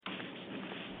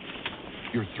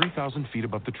You're 3,000 feet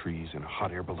above the trees in a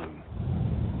hot air balloon.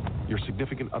 Your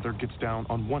significant other gets down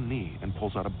on one knee and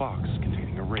pulls out a box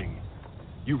containing a ring.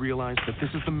 You realize that this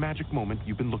is the magic moment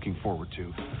you've been looking forward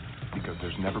to, because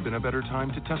there's never been a better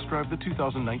time to test drive the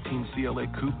 2019 CLA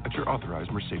Coupe at your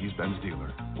authorized Mercedes-Benz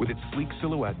dealer. With its sleek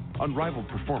silhouette, unrivaled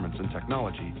performance, and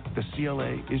technology, the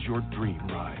CLA is your dream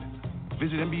ride.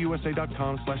 Visit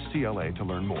MBUSA.com/CLA to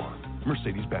learn more.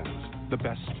 Mercedes-Benz, the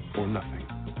best or nothing.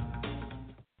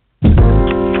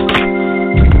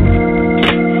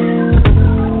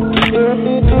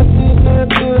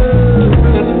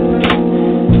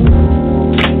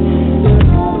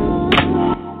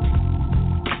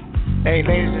 Hey,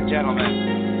 ladies and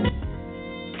gentlemen,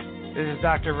 this is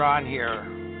Dr. Ron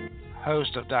here,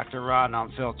 host of Dr. Ron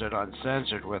Unfiltered,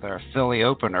 Uncensored, with our Philly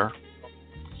opener.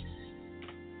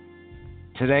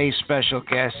 Today's special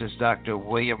guest is Dr.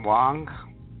 William Wong.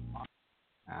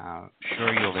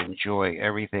 Sure you'll enjoy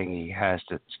everything he has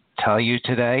to tell you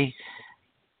today.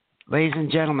 Ladies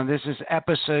and gentlemen, this is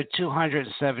episode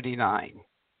 279.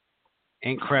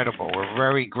 Incredible. We're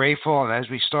very grateful, and as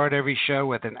we start every show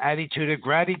with an attitude of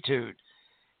gratitude.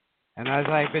 And as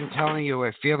I've been telling you,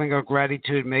 a feeling of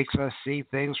gratitude makes us see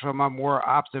things from a more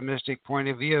optimistic point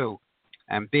of view.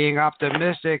 And being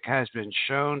optimistic has been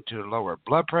shown to lower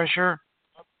blood pressure,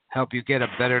 help you get a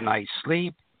better night's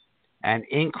sleep, and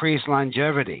increase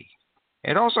longevity.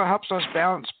 It also helps us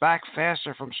bounce back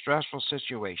faster from stressful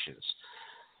situations.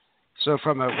 So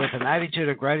with an attitude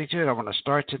of gratitude, I want to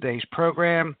start today's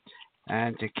program.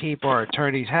 And to keep our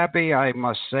attorneys happy, I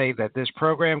must say that this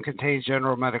program contains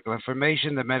general medical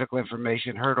information. The medical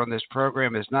information heard on this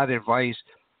program is not advice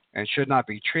and should not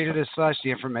be treated as such.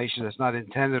 The information is not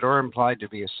intended or implied to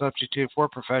be a substitute for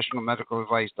professional medical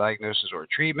advice, diagnosis, or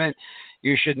treatment.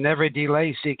 You should never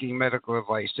delay seeking medical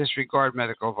advice, disregard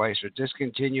medical advice, or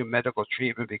discontinue medical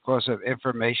treatment because of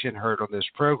information heard on this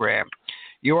program.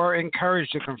 You are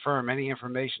encouraged to confirm any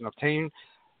information obtained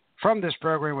from this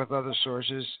program with other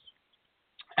sources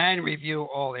and review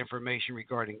all information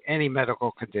regarding any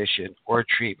medical condition or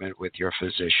treatment with your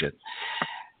physician.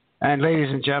 And ladies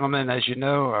and gentlemen, as you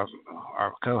know,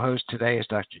 our co-host today is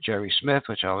Dr. Jerry Smith,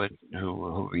 who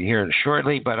will be here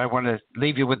shortly. But I want to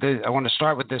leave you with this. I want to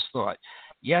start with this thought: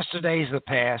 yesterday's the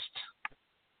past,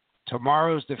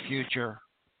 tomorrow's the future,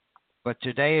 but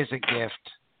today is a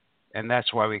gift, and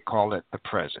that's why we call it the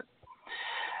present.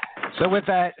 So with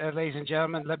that, ladies and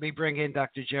gentlemen, let me bring in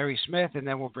Dr. Jerry Smith, and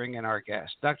then we'll bring in our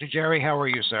guest. Dr. Jerry, how are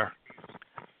you, sir?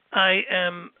 I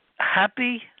am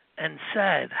happy and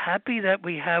sad. Happy that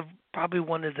we have probably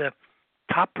one of the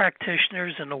top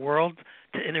practitioners in the world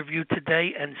to interview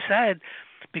today, and sad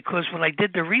because when I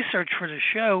did the research for the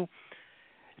show,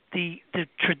 the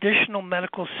traditional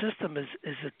medical system is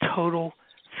a total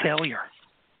failure.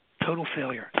 Total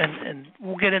failure. And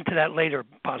we'll get into that later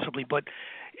possibly, but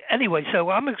anyway, so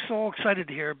I'm so excited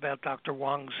to hear about Dr.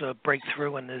 Wong's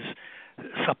breakthrough and his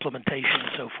supplementation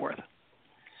and so forth.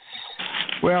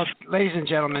 Well, ladies and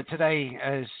gentlemen, today,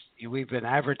 as we've been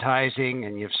advertising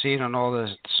and you've seen on all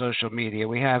the social media,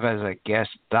 we have as a guest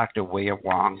Dr. William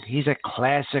Wong. He's a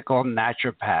classical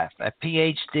naturopath, a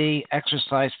PhD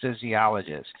exercise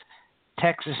physiologist,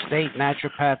 Texas State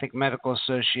Naturopathic Medical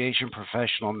Association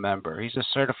professional member. He's a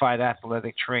certified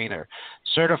athletic trainer,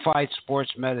 certified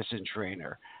sports medicine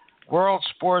trainer, World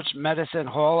Sports Medicine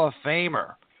Hall of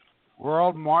Famer,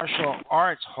 World Martial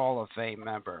Arts Hall of Fame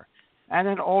member, and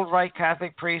an old rite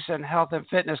Catholic priest and health and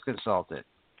fitness consultant.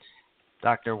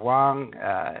 Dr. Wong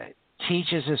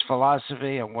teaches his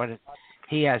philosophy on what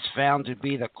he has found to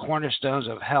be the cornerstones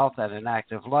of health and an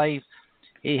active life.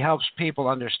 He helps people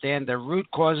understand the root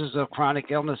causes of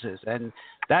chronic illnesses. And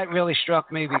that really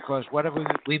struck me because whatever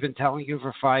we've been telling you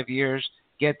for 5 years,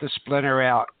 get the splinter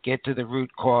out, get to the root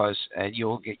cause, and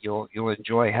you'll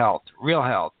enjoy health, real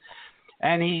health.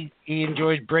 And he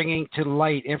enjoyed bringing to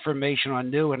light information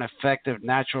on new and effective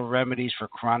natural remedies for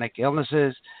chronic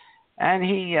illnesses. And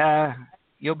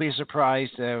you'll be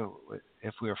surprised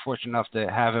if we are fortunate enough to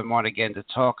have him on again to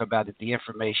talk about the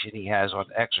information he has on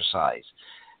exercise.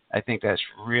 I think that's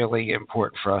really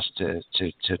important for us to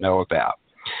know about.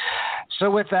 So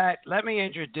with that, let me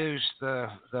introduce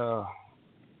the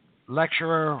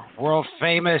lecturer, world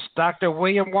famous Dr.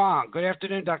 William Wong. Good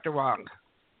afternoon, Dr. Wong.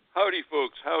 Howdy,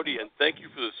 folks. Howdy, and thank you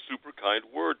for the super kind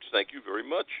words. Thank you very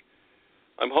much.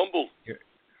 I'm humbled.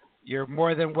 You're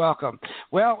more than welcome.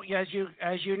 Well, as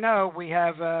you know, we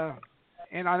have as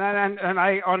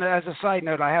a side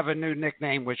note, I have a new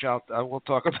nickname which we'll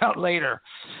talk about later.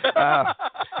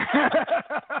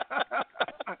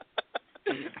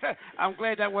 I'm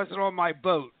glad that wasn't on my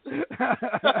boat.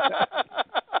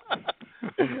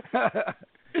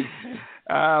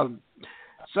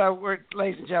 So,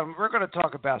 ladies and gentlemen, we're going to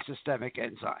talk about systemic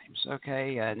enzymes,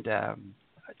 okay? And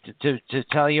to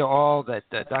tell you all that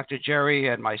Dr. Jerry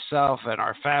and myself and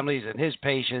our families and his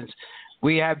patients,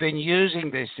 we have been using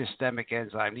this systemic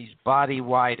enzyme, these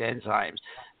body-wide enzymes.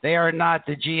 They are not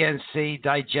the GNC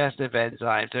digestive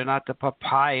enzymes. They're not the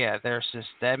papaya. They're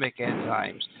systemic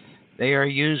enzymes. They are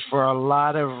used for a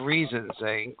lot of reasons,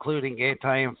 including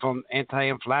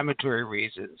anti-inflammatory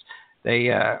reasons.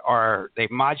 They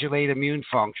modulate immune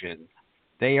function.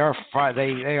 They are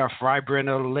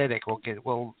fibrinolytic.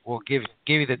 We'll give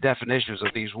you the definitions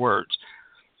of these words.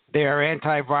 They are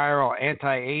antiviral,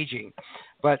 anti-aging.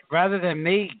 But rather than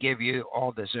me give you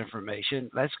all this information,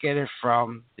 let's get it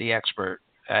from the expert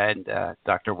and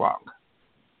Dr. Wong.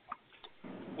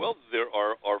 Well, there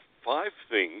are 5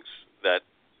 things that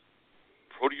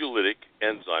proteolytic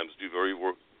enzymes do very,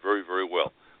 very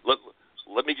well.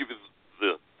 Let me give you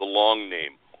the long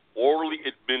name: orally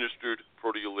administered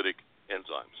proteolytic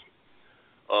enzymes.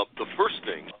 The first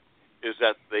thing is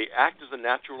that they act as a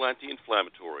natural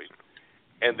anti-inflammatory,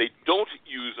 and they don't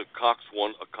use a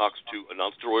COX-1, a COX-2, a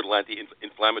non-steroidal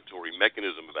anti-inflammatory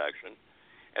mechanism of action,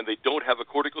 and they don't have a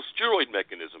corticosteroid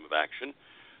mechanism of action,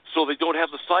 so they don't have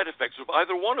the side effects of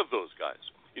either one of those guys.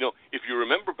 You know, if you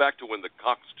remember back to when the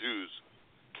COX-2s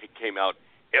came out,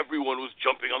 everyone was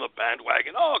jumping on the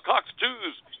bandwagon. Oh,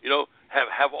 COX-2s,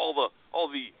 have all the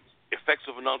effects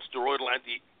of a non-steroidal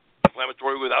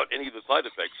anti-inflammatory without any of the side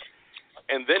effects.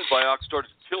 And then Vioxx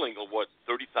started killing 30,000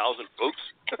 folks,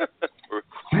 or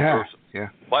Vioxx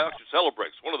or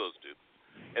Celebrex, one of those two.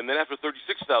 And then after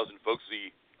 36,000 folks,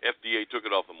 the FDA took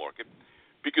it off the market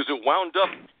because it wound up.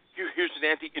 Here's an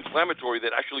anti-inflammatory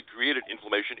that actually created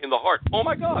inflammation in the heart. Oh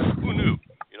my God, who knew?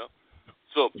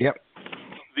 So yep.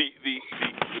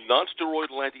 The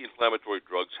non-steroidal anti-inflammatory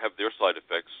drugs have their side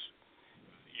effects,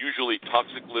 usually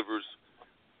toxic liver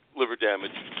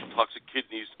damage, toxic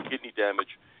kidneys, kidney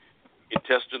damage,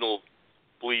 intestinal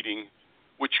bleeding,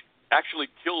 which actually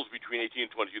kills between 18,000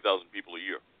 and 22,000 people a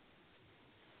year.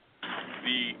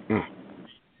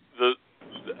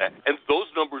 And those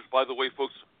numbers, by the way,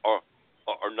 folks, are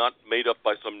not made up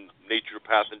by some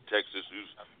naturopath in Texas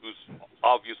who's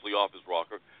obviously off his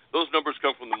rocker. Those numbers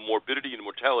come from the morbidity and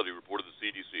mortality report of the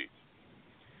CDC.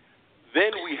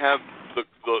 Then we have the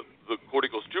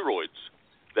corticosteroids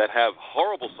that have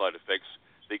horrible side effects.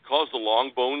 They cause the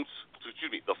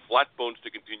the flat bones to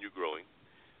continue growing.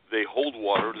 They hold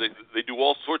water. They do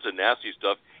all sorts of nasty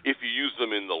stuff if you use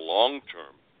them in the long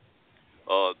term.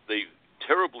 They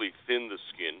terribly thin the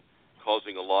skin,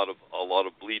 causing a lot of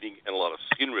bleeding and a lot of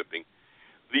skin ripping.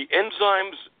 The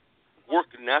enzymes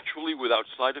work naturally without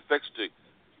side effects to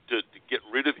get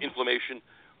rid of inflammation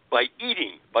by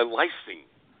lysing.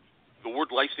 The word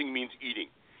lysing means eating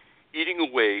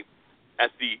away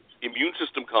at the immune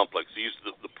system complex. These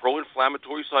the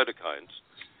pro-inflammatory cytokines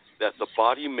that the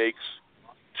body makes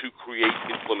to create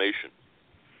inflammation.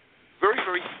 Very,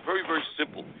 very, very, very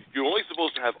simple. You're only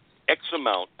supposed to have X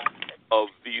amount of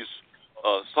these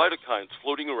cytokines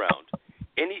floating around.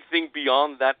 Anything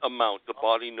beyond that amount, the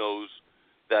body knows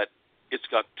that it's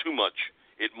got too much.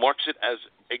 It marks it as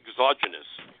exogenous.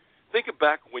 Think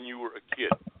back when you were a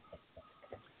kid.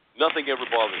 Nothing ever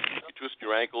bothered you. You twist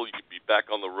your ankle, you'd be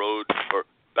back on the road or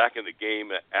back in the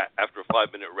game after a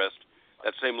 5-minute rest.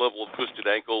 That same level of twisted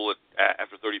ankle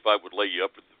after 35 would lay you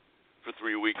up for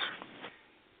 3 weeks.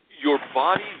 Your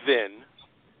body then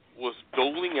was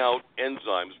doling out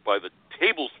enzymes by the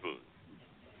tablespoon,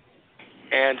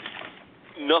 and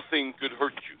nothing could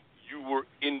hurt you. You were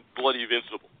bloody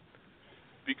invincible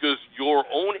because your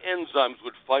own enzymes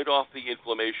would fight off the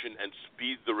inflammation and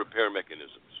speed the repair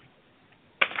mechanisms.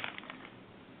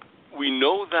 We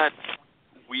know that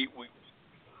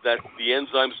that the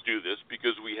enzymes do this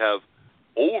because we have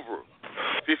over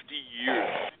 50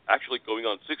 years, actually going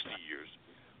on 60 years,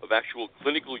 of actual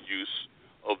clinical use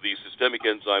of these systemic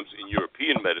enzymes in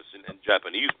European medicine and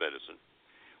Japanese medicine.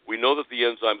 We know that the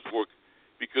enzymes work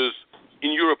because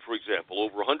in Europe, for example,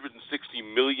 over 160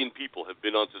 million people have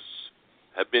been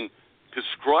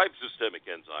prescribed systemic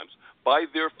enzymes by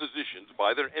their physicians,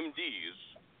 by their MDs,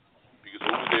 because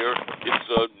over there it's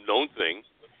a known thing,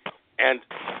 and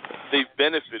they've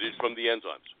benefited from the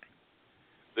enzymes.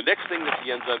 The next thing that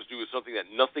the enzymes do is something that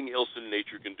nothing else in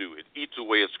nature can do. It eats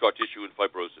away at scar tissue and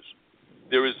fibrosis.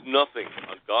 There is nothing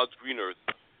on God's green earth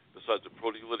besides a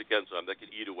proteolytic enzyme that can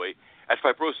eat away at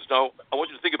fibrosis. Now, I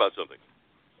want you to think about something.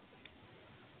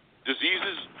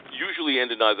 Diseases usually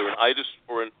end in either an itis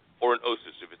or an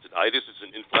osis. If it's an itis, it's an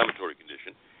inflammatory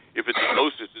condition. If it's an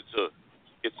osis, it's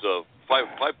a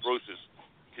fibrosis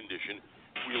condition.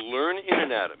 We learn in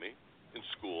anatomy in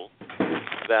school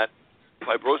that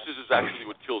fibrosis is actually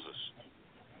what kills us.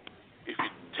 If you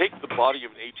take the body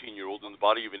of an 18-year-old and the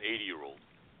body of an 80-year-old,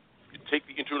 you take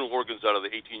the internal organs out of the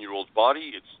 18-year-old's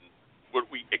body, it's what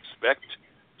we expect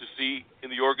to see in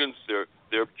the organs. They're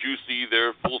juicy,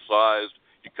 they're full-sized.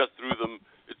 You cut through them,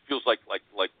 it feels like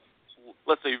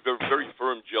let's say very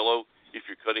firm Jell-O. If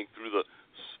you're cutting through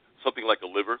something like a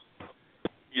liver,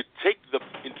 you take the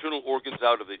internal organs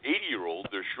out of the 80-year-old.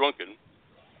 They're shrunken.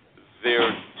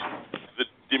 The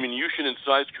diminution in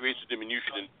size creates a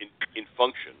diminution in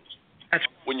function.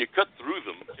 When you cut through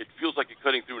them, it feels like you're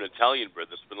cutting through an Italian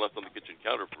bread that's been left on the kitchen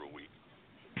counter for a week.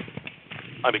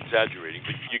 I'm exaggerating,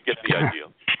 but you get the idea.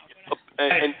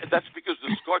 And that's because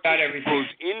the scar tissue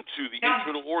goes into the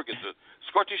internal organs. The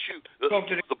scar tissue, the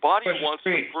body wants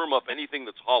to firm up anything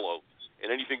that's hollow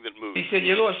and anything that moves. He said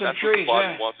you lost some trees. That's what the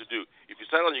body wants to do. If you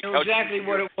sat on your couch, exactly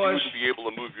what it was. You wouldn't be able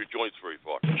to move your joints very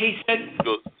far. He said,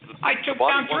 I took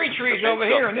down 3 trees over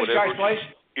here in this guy's place.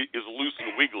 It is loose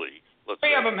and wiggly. Let's 3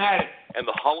 say. of them had it. And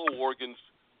the hollow organs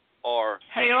are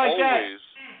that? always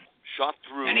shot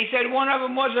through. And he said one of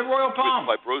them was a royal palm.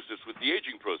 With fibrosis, with the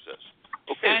aging process.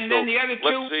 Okay, and so then the other 2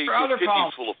 let's say were other your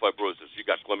kidney's palms. full of fibrosis. You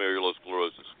got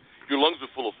glomerulosclerosis. Your lungs are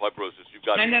full of fibrosis. You've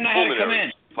got and then I had to come in.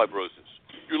 fibrosis.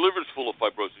 Your liver's full of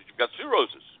fibrosis. You've got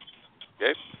cirrhosis.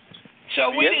 Okay. So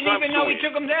we didn't even know he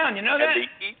took them down. You know that? And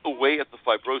they eat away at the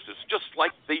fibrosis, just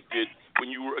like they did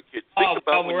when you were a kid. Think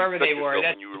about wherever they were.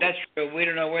 That's true. We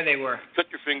don't know where they were.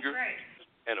 Cut your finger,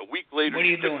 and a week later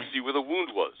you couldn't see where the wound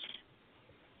was.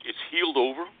 It's healed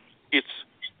over. It's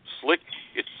slick.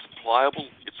 It's pliable.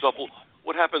 It's supple.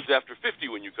 What happens after 50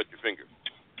 when you cut your finger?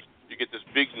 You get this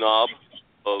big knob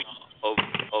of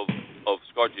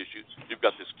scar tissue. You've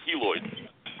got this keloid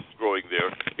growing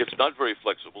there. It's not very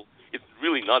flexible. It's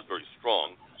really not very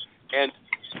strong. And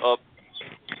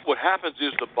what happens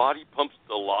is the body pumps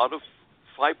a lot of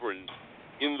fibrin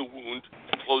in the wound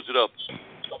to close it up,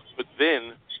 but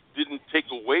then didn't take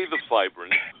away the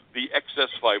fibrin, the excess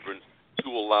fibrin, to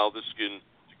allow the skin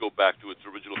to go back to its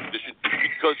original condition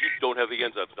because you don't have the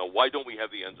enzymes. Now, why don't we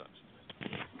have the enzymes?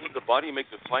 The body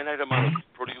makes a finite amount of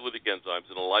proteolytic enzymes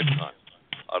in a lifetime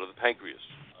out of the pancreas.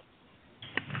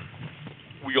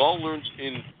 We all learned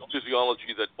in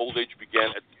physiology that old age began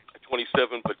at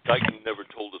 27, but Guyton never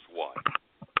told us why.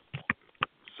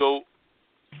 So,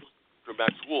 for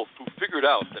Max Wolf, who figured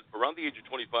out that around the age of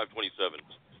 25, 27,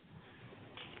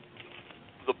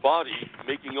 the body,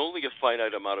 making only a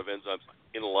finite amount of enzymes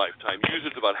in a lifetime,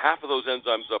 uses about half of those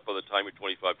enzymes up by the time you're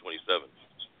 25, 27.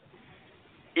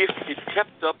 If it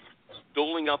kept up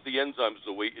doling out the enzymes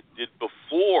the way it did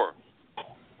before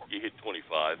you hit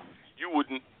 25, you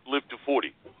wouldn't live to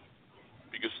 40.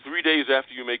 Because 3 days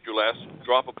after you make your last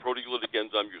drop of proteolytic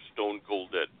enzyme, you're stone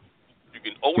cold dead. You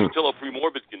can always tell a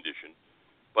premorbid condition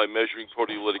by measuring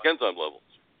proteolytic enzyme levels.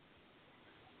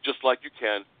 Just like you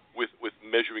can with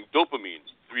measuring dopamine.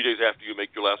 3 days after you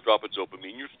make your last drop of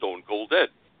dopamine, you're stone cold dead.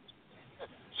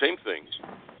 Same thing.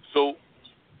 So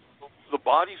the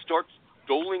body starts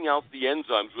doling out the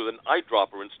enzymes with an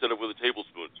eyedropper instead of with a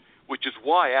tablespoon, which is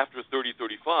why after 30,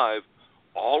 35,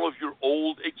 all of your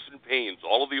old aches and pains,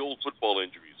 all of the old football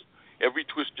injuries, every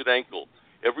twisted ankle,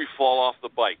 every fall off the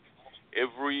bike,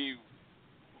 every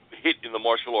hit in the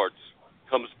martial arts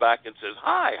comes back and says,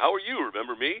 "Hi, how are you?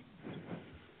 Remember me?"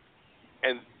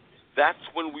 And that's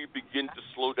when we begin to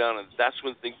slow down, and that's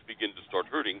when things begin to start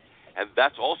hurting, and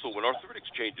that's also when arthritic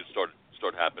changes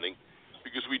start happening,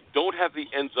 because we don't have the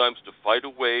enzymes to fight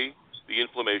away the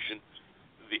inflammation.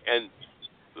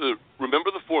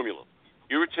 Remember the formula.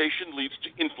 Irritation leads to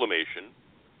inflammation.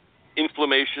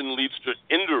 Inflammation leads to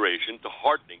induration, to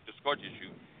hardening, to scar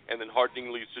tissue, and then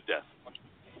hardening leads to death.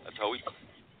 That's how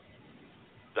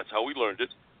we learned it.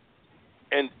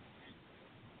 And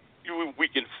we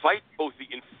can fight both the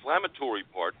inflammatory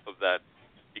part of that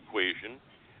equation,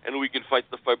 and we can fight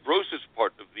the fibrosis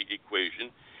part of the equation,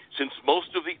 since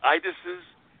most of the itises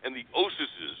and the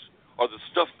osises are the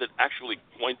stuff that actually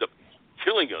wind up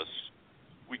killing us.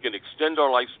 We can extend our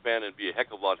lifespan and be a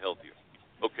heck of a lot healthier.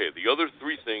 Okay, the other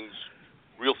 3 things,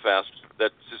 real fast,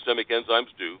 that systemic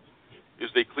enzymes do is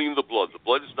they clean the blood. The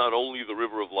blood is not only the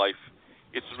river of life,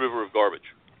 it's the river of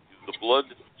garbage. The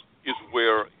blood is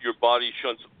where your body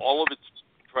shunts all of its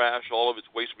trash, all of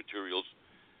its waste materials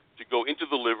to go into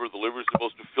the liver. The liver is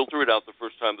supposed to filter it out the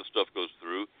first time the stuff goes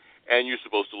through, and you're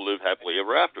supposed to live happily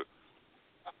ever after.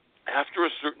 After a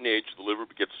certain age, the liver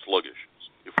gets sluggish.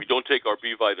 If we don't take our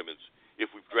B vitamins, if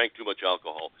we've drank too much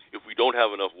alcohol, if we don't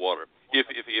have enough water, if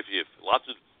lots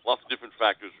of different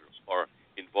factors are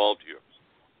involved here.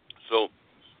 So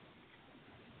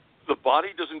the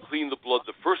body doesn't clean the blood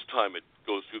the first time it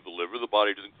goes through the liver. The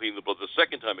body doesn't clean the blood the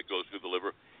second time it goes through the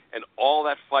liver. And all all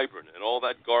that fibrin and all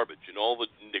that garbage and all the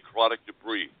necrotic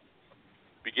debris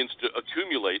begins to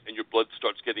accumulate, and your blood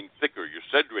starts getting thicker. Your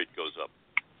sed rate goes up.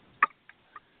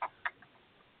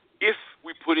 If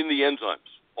we put in the enzymes,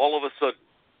 all of a sudden,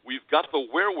 we've got the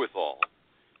wherewithal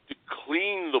to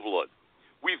clean the blood.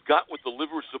 We've got what the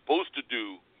liver is supposed to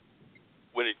do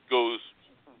when the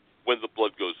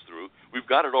blood goes through. We've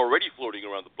got it already floating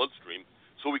around the bloodstream,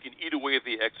 so we can eat away at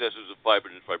the excesses of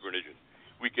fibrin and fibrinogen.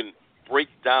 We can break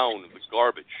down the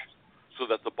garbage so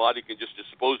that the body can just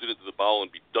dispose it into the bowel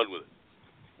and be done with it.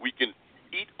 We can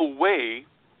eat away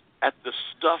at the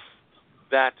stuff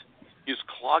that is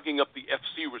clogging up the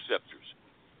Fc receptors.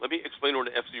 Let me explain what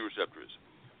an Fc receptor is.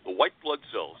 The white blood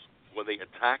cells, when they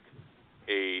attack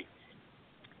a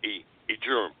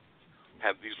germ,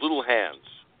 have these little hands.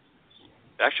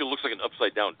 It actually looks like an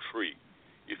upside down tree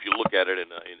if you look at it in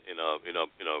a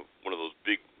one of those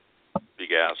big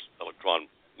ass electron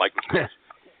microscopes.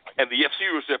 And the Fc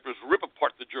receptors rip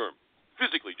apart the germ,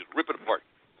 physically just rip it apart.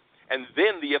 And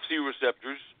then the Fc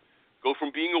receptors go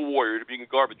from being a warrior to being a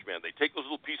garbage man. They take those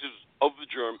little pieces of the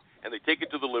germ and they take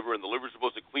it to the liver, and the liver is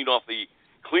supposed to clean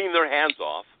their hands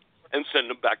off and send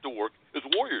them back to work as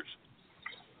warriors.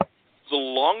 The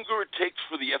longer it takes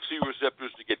for the Fc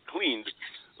receptors to get cleaned,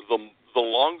 the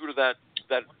longer that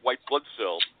white blood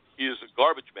cell is a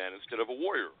garbage man instead of a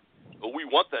warrior. But we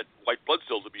want that white blood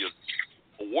cell to be a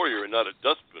warrior and not a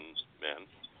dustbin man.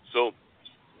 So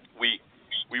we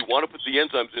want to put the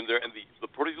enzymes in there, and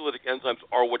the proteolytic enzymes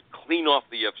are what clean off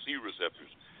the Fc receptors.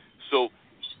 So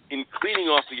in cleaning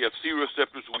off the Fc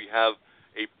receptors, we have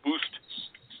a boost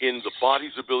in the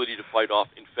body's ability to fight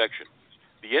off infection.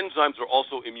 The enzymes are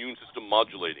also immune system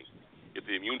modulating. If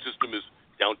the immune system is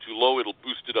down too low, it'll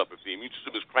boost it up. If the immune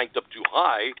system is cranked up too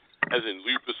high, as in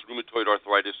lupus, rheumatoid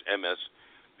arthritis, MS,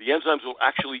 the enzymes will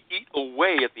actually eat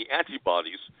away at the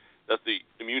antibodies that the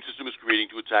immune system is creating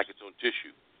to attack its own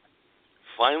tissue.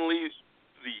 Finally,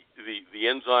 the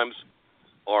enzymes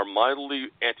are mildly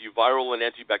antiviral and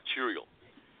antibacterial.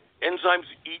 Enzymes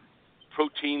eat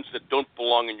proteins that don't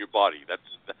belong in your body.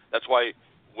 That's why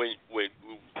when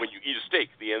you eat a steak,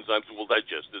 the enzymes will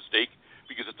digest the steak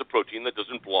because it's a protein that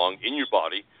doesn't belong in your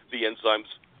body. The enzymes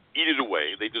eat it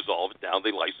away. They dissolve it down.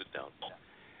 They lyse it down.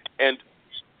 And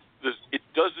it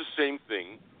does the same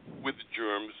thing with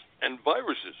germs and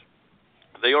viruses.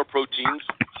 They are proteins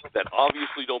that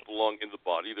obviously don't belong in the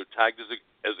body. They're tagged as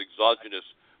exogenous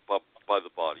by the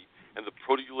body, and the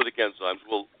proteolytic enzymes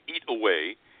will eat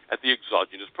away at the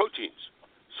exogenous proteins.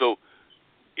 So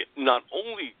not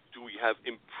only do we have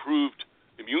improved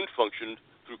immune function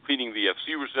through cleaning the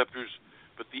Fc receptors,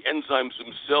 but the enzymes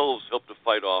themselves help to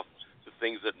fight off the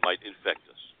things that might infect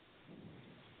us.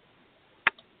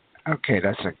 Okay,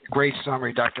 that's a great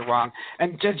summary, Dr. Wong.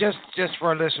 And just for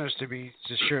our listeners to be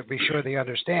sure they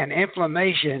understand,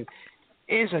 inflammation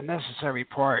is a necessary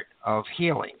part of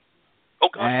healing. Oh,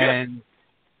 God, and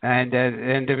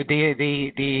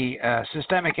the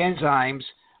systemic enzymes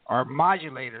are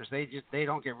modulators. They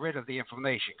don't get rid of the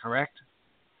inflammation, correct?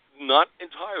 Not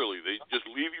entirely. They just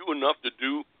leave you enough to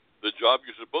do the job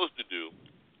you're supposed to do,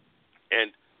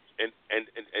 and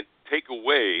take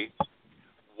away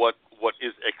what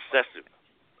is excessive.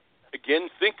 Again,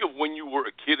 think of when you were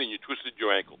a kid and you twisted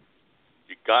your ankle.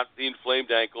 You got the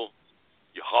inflamed ankle,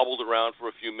 you hobbled around for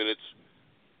a few minutes,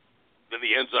 then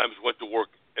the enzymes went to work,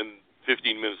 and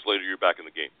 15 minutes later you're back in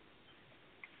the game.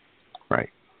 Right.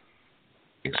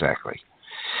 Exactly.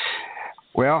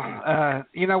 Well,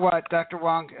 you know what, Dr.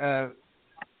 Wong,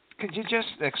 could you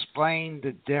just explain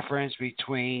the difference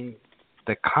between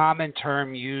the common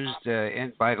term used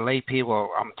by lay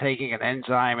people, I'm taking an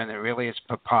enzyme, and it really is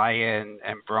papaya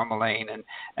and bromelain,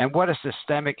 and what a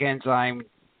systemic enzyme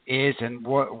is, and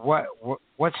what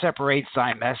separates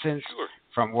Zymessence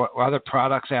from what other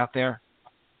products out there?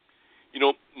 You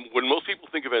know, when most people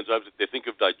think of enzymes, they think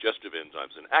of digestive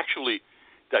enzymes, and actually,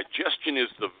 digestion is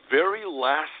the very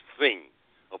last thing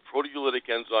a proteolytic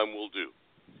enzyme will do.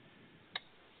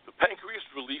 The pancreas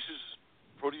releases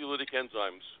proteolytic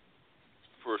enzymes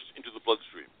first into the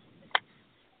bloodstream.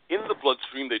 In the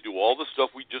bloodstream, they do all the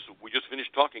stuff we just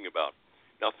finished talking about.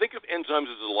 Now, think of enzymes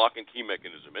as a lock and key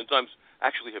mechanism. Enzymes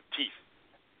actually have teeth.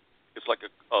 It's like a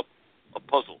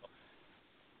puzzle.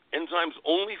 Enzymes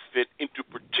only fit into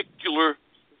particular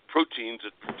proteins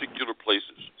at particular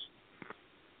places.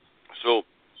 So,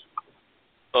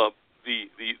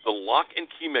 the lock and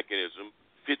key mechanism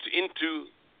fits into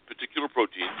particular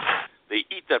proteins. They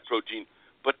eat that protein,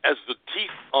 but as the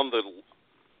teeth on the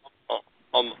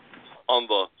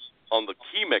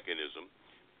key mechanism,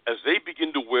 as they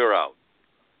begin to wear out,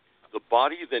 the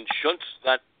body then shunts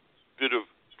that bit of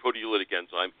proteolytic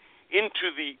enzyme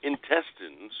into the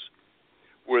intestines,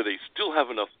 where they still have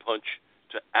enough punch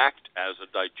to act as a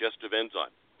digestive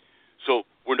enzyme. So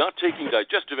we're not taking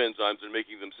digestive enzymes and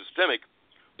making them systemic.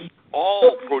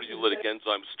 All proteolytic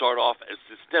enzymes start off as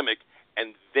systemic,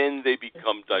 and then they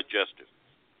become digestive.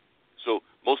 So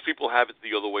most people have it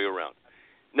the other way around.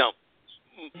 Now,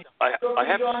 I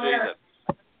have to say that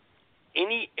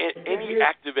any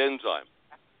active enzyme,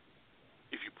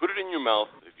 if you put it in your mouth,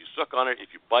 if you suck on it, if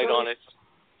you bite on it,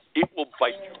 it will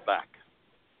bite you back.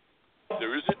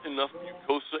 There isn't enough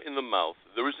mucosa in the mouth,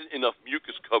 there isn't enough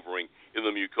mucus covering in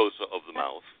the mucosa of the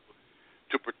mouth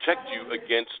to protect you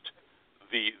against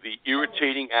the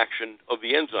irritating action of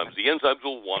the enzymes. The enzymes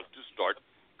will want to start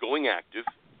going active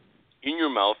in your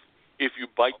mouth if you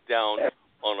bite down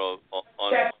on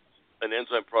an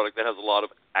enzyme product that has a lot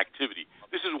of activity.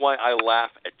 This is why I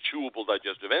laugh at chewable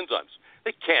digestive enzymes.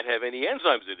 They can't have any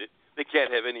enzymes in it. They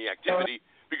can't have any activity,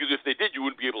 because if they did, you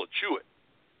wouldn't be able to chew it.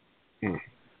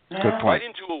 Good point.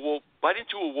 Bite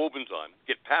into a Wobenzyme,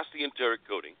 get past the enteric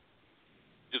coating,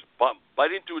 just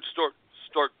bite into it, start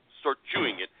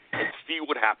chewing it, and see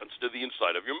what happens to the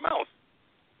inside of your mouth.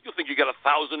 You'll think you got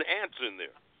 1,000 ants in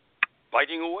there,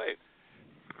 biting away.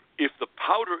 If the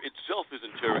powder itself is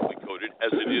enterically coated,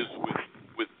 as it is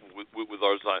with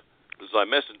our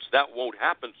zymescence, that won't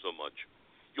happen so much.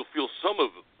 You'll feel some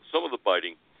of the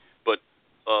biting, but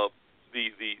the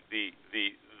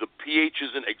pH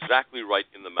isn't exactly right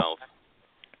in the mouth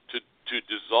to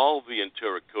dissolve the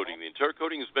enteric coating. The enteric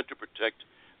coating is meant to protect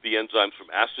the enzymes from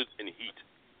acid and heat.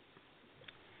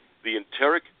 The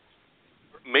enteric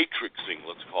matrixing,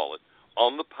 let's call it,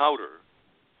 on the powder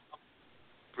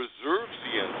preserves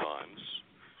the enzymes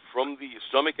from the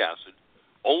stomach acid,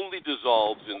 only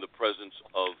dissolves in the presence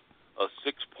of a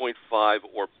 6.5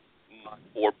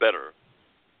 or better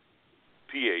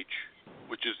pH,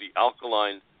 which is the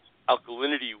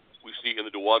alkalinity we see in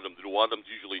the duodenum. The duodenum is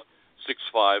usually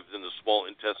 6.5, then the small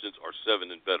intestines are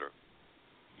 7 and better.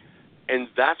 And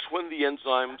that's when the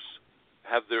enzymes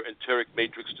have their enteric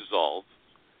matrix dissolve,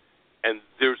 and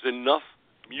there's enough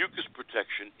mucus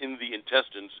protection in the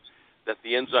intestines that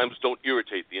the enzymes don't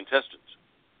irritate the intestines.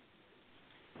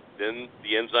 Then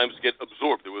the enzymes get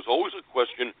absorbed. There was always a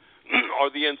question, are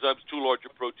the enzymes too large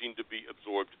a protein to be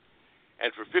absorbed?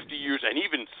 And for 50 years, and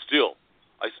even still,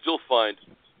 I still find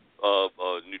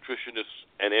nutritionists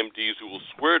and MDs who will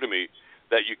swear to me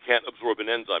that you can't absorb an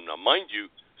enzyme. Now, mind you,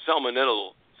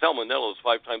 Salmonella is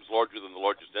 5 times larger than the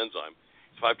largest enzyme.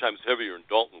 It's 5 times heavier in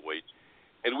Dalton weight.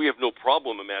 And we have no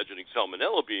problem imagining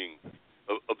Salmonella being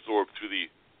absorbed through the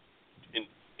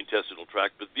intestinal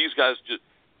tract. But these guys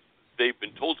they've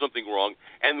been told something wrong,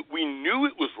 and we knew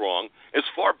it was wrong as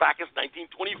far back as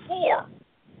 1924.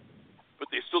 But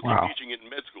they still keep teaching it in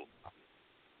med school.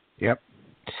 Yep.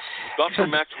 Dr.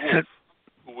 Max Wolf,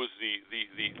 who was the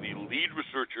lead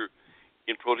researcher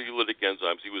in proteolytic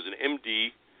enzymes, he was an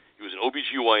MD, he was an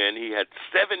OBGYN, he had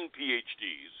 7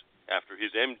 PhDs after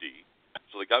his MD,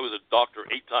 so the guy was a doctor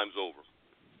 8 times over.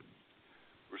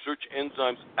 Research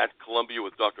enzymes at Columbia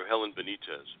with Dr. Helen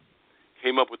Benitez,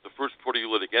 came up with the first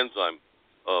proteolytic enzyme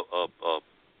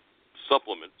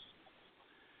supplement.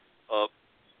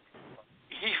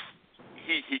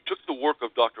 He took the work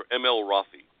of Dr. M.L.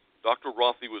 Rothy. Dr.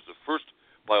 Rothy was the first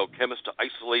biochemist to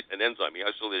isolate an enzyme. He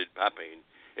isolated papain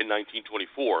in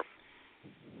 1924.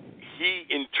 He,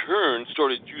 in turn,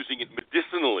 started using it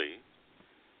medicinally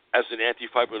as an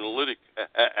antifibrinolytic,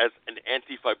 as an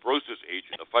antifibrosis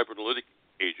agent, a fibrinolytic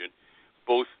agent,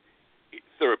 both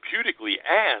therapeutically,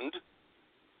 and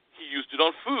he used it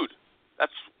on food.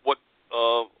 That's what's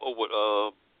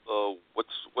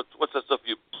that stuff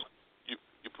you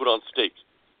put on steak?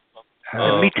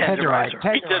 Meat tenderizer.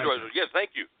 Meat tenderizer. Yes,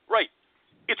 thank you. Right.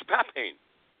 It's papain.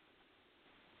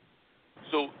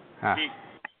 So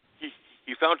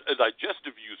he found a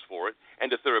digestive use for it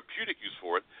and a therapeutic use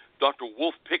for it. Dr.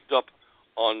 Wolf picked up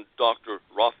on Dr.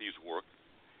 Rothy's work,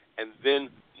 and then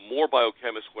more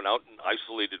biochemists went out and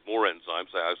isolated more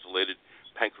enzymes. I isolated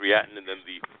pancreatin and then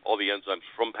all the enzymes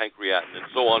from pancreatin and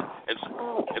so on and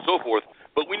so forth.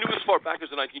 But we knew as far back as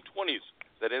the 1920s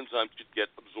that enzymes could get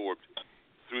absorbed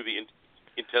through the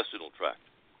intestinal tract.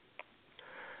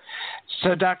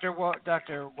 So, Dr.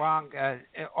 Wang,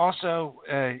 also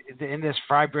in this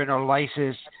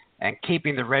fibrinolysis and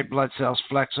keeping the red blood cells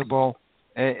flexible,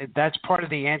 that's part of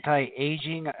the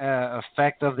anti-aging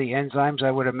effect of the enzymes,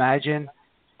 I would imagine.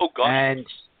 Oh, gosh. And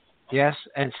yes,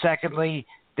 and secondly,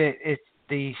 the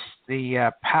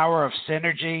power of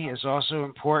synergy is also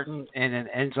important in an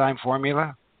enzyme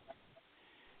formula.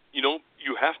 You know,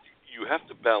 you have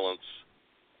to balance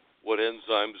what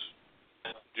enzymes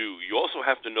do. You also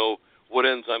have to know what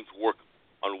enzymes work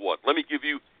on what. Let me give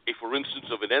you a for instance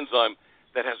of an enzyme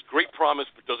that has great promise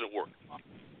but doesn't work.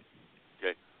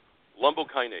 Okay,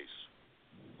 lumbokinase.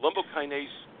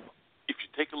 Lumbokinase. If you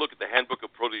take a look at the Handbook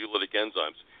of Proteolytic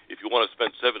Enzymes, if you want to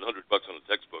spend $700 on a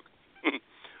textbook,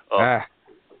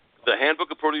 the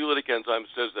Handbook of Proteolytic Enzymes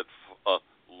says that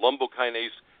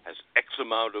lumbokinase has X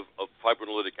amount of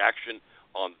fibrinolytic action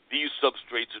on these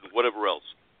substrates and whatever else.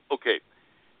 Okay,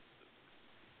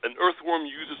 an earthworm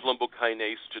uses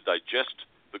lumbokinase to digest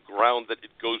the ground that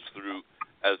it goes through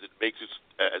as it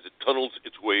tunnels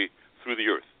its way through the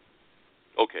earth.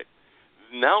 Okay,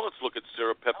 now let's look at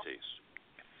serrapeptase.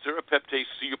 Serrapeptase,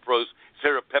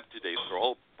 serrapeptidase are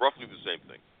all roughly the same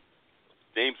thing.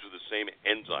 Names for the same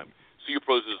enzyme.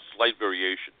 Ceoprose is a slight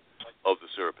variation of the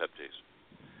serrapeptase.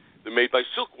 They're made by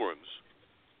silkworms,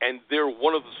 and they're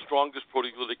one of the strongest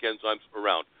proteolytic enzymes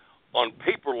around. On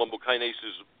paper, lumbokinase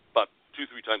is about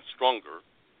 2-3 times stronger.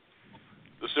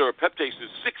 The serrapeptase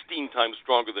is 16 times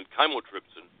stronger than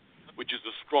chymotrypsin, which is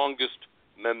the strongest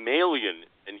mammalian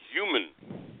and human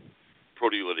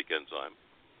proteolytic enzyme.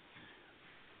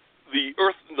 The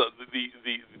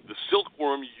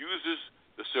silkworm uses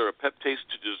the serrapeptase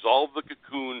to dissolve the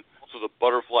cocoon so the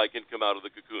butterfly can come out of the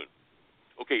cocoon.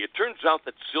 Okay, it turns out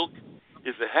that silk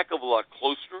is a heck of a lot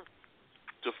closer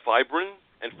to fibrin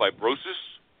and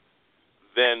fibrosis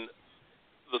than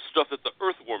the stuff that the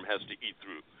earthworm has to eat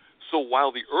through. So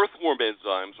while the earthworm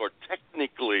enzymes are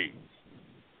technically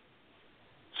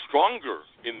stronger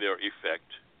in their effect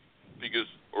because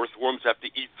earthworms have to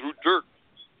eat through dirt,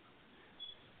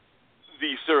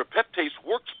 the serrapeptase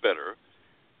works better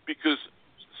because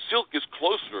silk is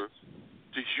closer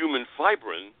to human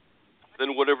fibrin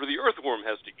than whatever the earthworm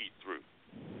has to eat through.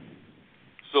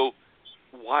 So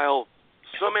while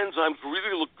some enzymes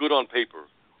really look good on paper,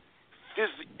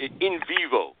 in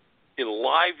vivo, in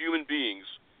live human beings,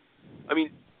 I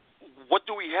mean, what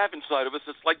do we have inside of us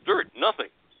that's like dirt? Nothing.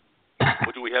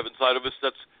 What do we have inside of us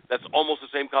that's almost the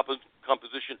same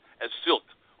composition as silk?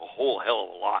 A whole hell of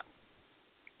a lot.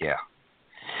 Yeah.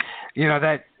 You know,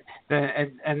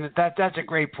 that's a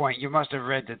great point. You must have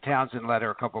read the Townsend letter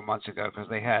a couple months ago because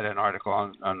they had an article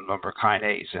on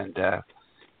lumbokinase and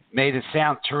made it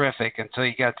sound terrific until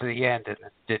you got to the end and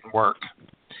it didn't work.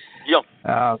 Yeah.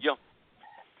 Yeah.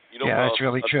 You know, that's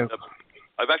really true.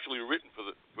 I've actually written for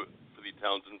the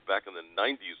Townsend back in the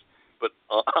 90s, but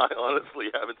I honestly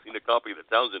haven't seen a copy of the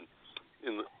Townsend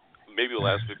in maybe the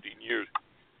last 15 years.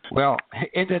 Well,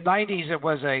 in the 90s, it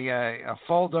was a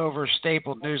fold-over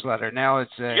stapled newsletter. Now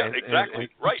it's exactly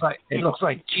right. It looks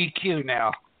like GQ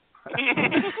now.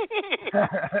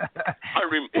 I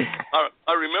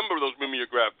remember those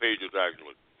mimeograph pages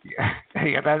actually. Yeah,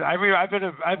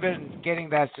 I've been getting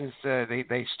that since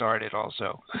they started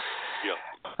also. Yeah.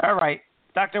 All right,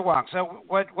 Dr. Wang. So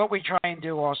what we try and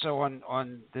do also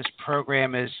on this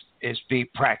program is be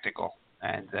practical.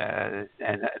 And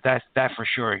that for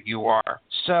sure you are.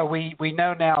 So we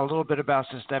know now a little bit about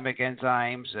systemic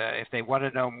enzymes. If they want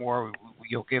to know more,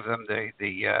 you'll give them the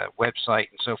website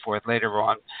and so forth later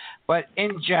on. But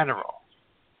in general,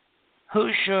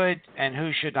 who should and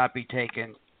who should not be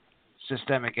taking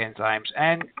systemic enzymes,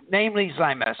 and namely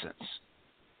zymescens?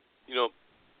 You know,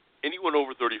 anyone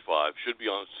over 35 should be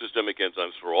on systemic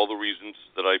enzymes for all the reasons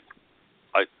that I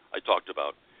talked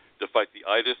about. To fight the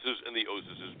itises and the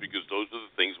osises, because those are the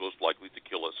things most likely to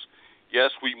kill us. Yes,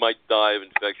 we might die of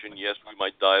infection. Yes, we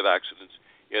might die of accidents.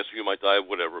 Yes, we might die of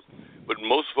whatever. But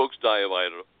most folks die of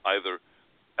either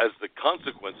as the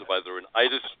consequence of either an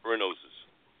itis or an osis.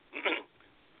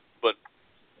 But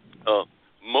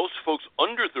most folks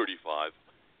under 35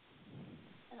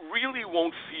 really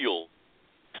won't feel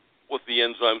what the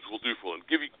enzymes will do for them.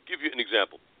 Give you an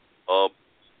example.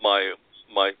 My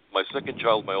second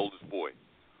child, my oldest boy,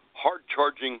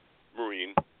 hard-charging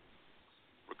Marine,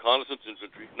 reconnaissance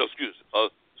infantry. No, excuse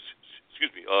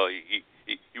me.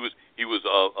 He was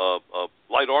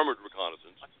light armored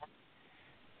reconnaissance,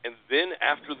 and then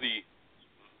after the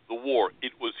war,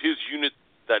 it was his unit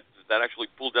that actually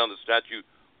pulled down the statue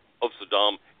of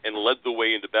Saddam and led the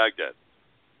way into Baghdad.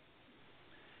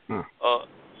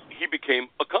 He became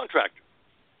a contractor,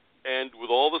 and with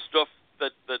all the stuff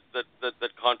that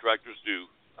contractors do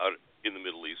out in the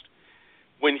Middle East.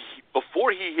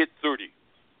 Before he hit 30,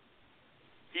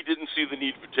 he didn't see the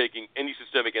need for taking any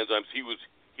systemic enzymes. He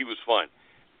was fine.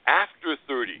 After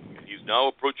 30, and he's now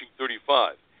approaching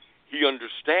 35, he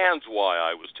understands why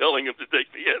I was telling him to take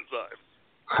the enzymes.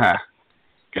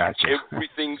 Gotcha.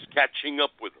 Everything's catching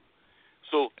up with him.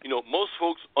 So, most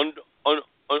folks under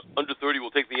 30 will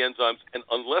take the enzymes, and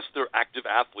unless they're active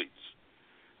athletes,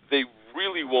 they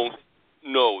really won't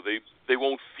know. They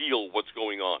won't feel what's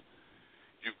going on.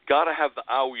 You've got to have the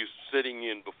AWIs setting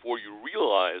in before you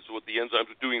realize what the enzymes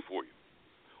are doing for you.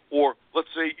 Or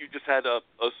let's say you just had a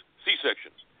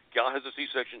C-section. Gal has a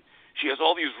C-section. She has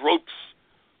all these ropes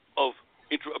of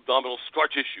intra-abdominal scar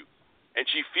tissue, and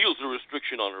she feels the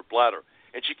restriction on her bladder,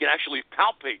 and she can actually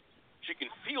palpate. She can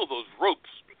feel those ropes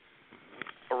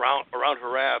around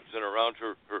her abs and around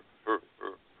her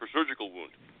surgical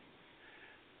wound.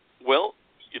 Well,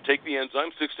 you take the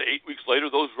enzyme, 6 to 8 weeks later,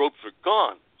 those ropes are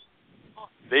gone.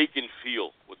 They can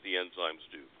feel what the enzymes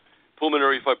do.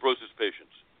 Pulmonary fibrosis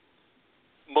patients,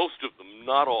 most of them,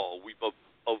 not all,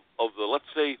 of the, let's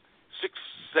say,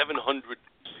 600-700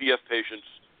 CF patients,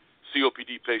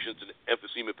 COPD patients, and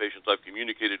emphysema patients I've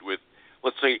communicated with,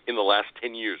 let's say in the last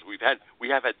 10 years, we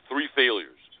have had 3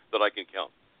 failures that I can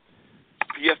count.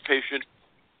 PF patient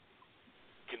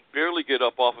can barely get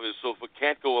up off of his sofa,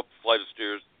 can't go up a flight of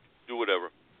stairs, do whatever.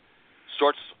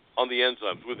 Starts on the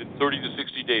enzymes. Within 30 to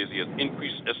 60 days, he has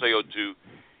increased SaO2,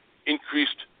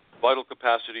 increased vital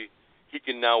capacity. He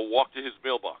can now walk to his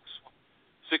mailbox.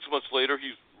 6 months later,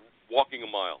 he's walking a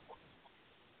mile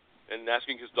and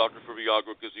asking his doctor for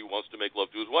Viagra because he wants to make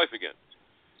love to his wife again.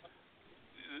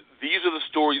 These are the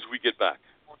stories we get back.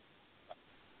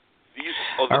 These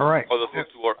are the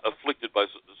folks who are afflicted by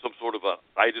some sort of a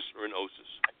itis or an osis.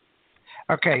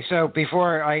 Okay, so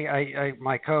before I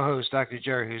my co-host, Dr.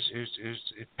 Jerry,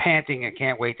 who's panting and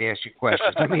can't wait to ask you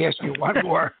questions, let me ask you one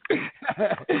more.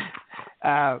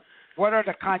 What are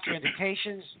the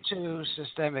contraindications to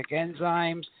systemic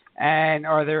enzymes, and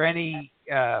are there any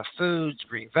foods,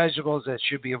 green vegetables, that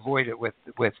should be avoided with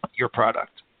your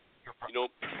product? You know,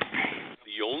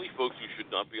 the only folks who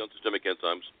should not be on systemic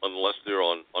enzymes, unless they're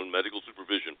on medical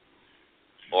supervision,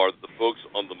 are the folks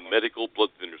on the medical blood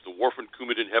thinners, the warfarin,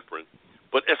 Coumadin, heparin,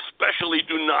 but especially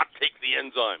do not take the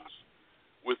enzymes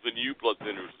with the new blood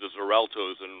thinners, the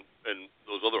Xareltos and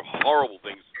those other horrible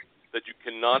things that you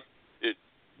cannot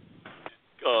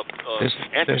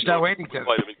there's no way to do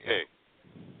vitamin K.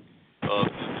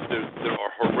 There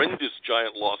are horrendous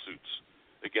giant lawsuits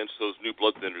against those new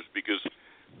blood thinners because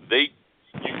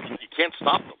you can't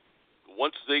stop them.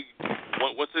 Once they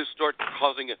start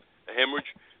causing a hemorrhage,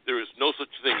 there is no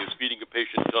such thing as feeding a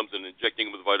patient Tums and injecting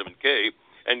him with vitamin K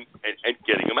and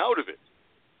getting him out of it.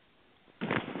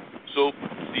 So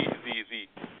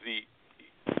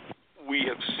we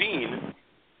have seen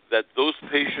that those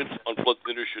patients on blood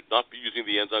thinners should not be using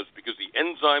the enzymes because the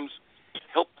enzymes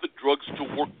help the drugs to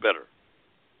work better.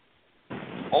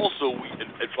 Also, we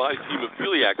advise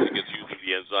hemophiliacs against using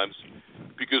the enzymes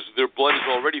because their blood is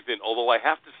already thin. Although I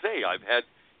have to say, I've had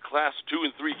class 2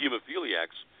 and 3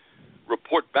 hemophiliacs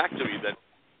report back to me that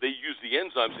they used the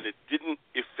enzymes and it didn't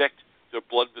affect their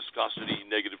blood viscosity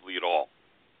negatively at all.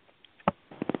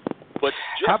 But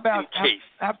just in case.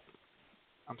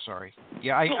 I'm sorry.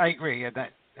 Yeah, I agree.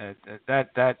 That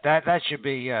should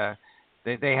be.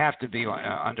 They have to be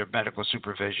under medical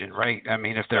supervision, right? I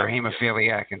mean, if they're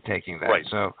hemophiliac and taking that. Right.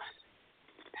 So,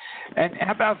 and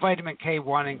how about vitamin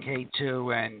K1 and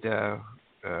K2? And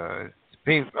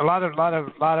a lot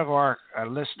of our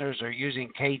listeners are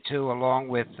using K2 along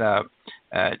with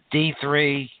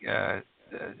D3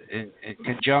 in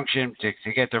conjunction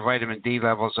to get their vitamin D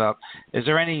levels up. Is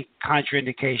there any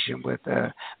contraindication with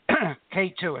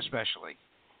K2 especially?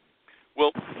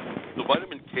 Well, the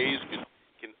vitamin Ks can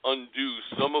undo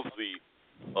some of the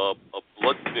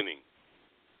blood thinning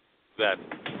that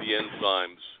the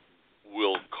enzymes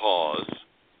will cause.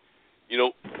 You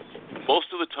know, most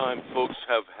of the time folks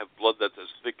have blood that's as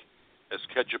thick as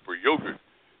ketchup or yogurt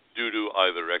due to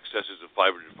either excesses of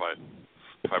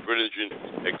fibrinogen,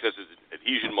 excesses of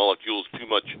adhesion molecules, too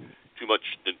much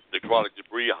necrotic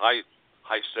debris, high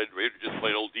sed rate, or just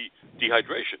plain old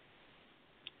dehydration.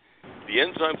 The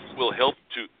enzymes will help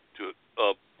to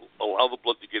allow the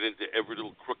blood to get into every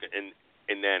little crook and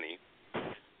nanny,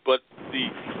 but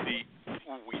we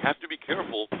have to be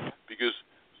careful because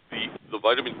the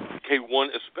vitamin K1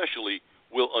 especially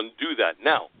will undo that.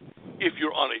 Now, if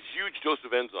you're on a huge dose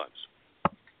of enzymes,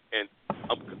 and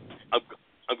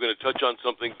I'm going to touch on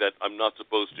something that I'm not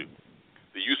supposed to,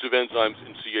 the use of enzymes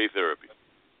in CA therapy.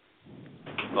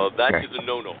 That is a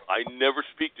no-no. I never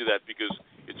speak to that because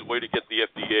it's a way to get the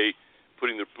FDA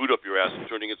putting their boot up your ass and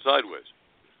turning it sideways.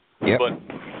 Yep. But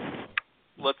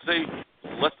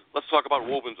let's talk about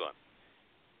Robinson.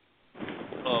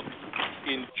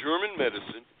 In German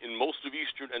medicine, in most of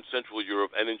Eastern and Central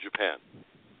Europe, and in Japan,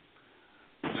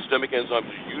 systemic enzymes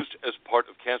are used as part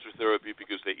of cancer therapy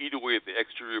because they eat away at the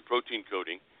exterior protein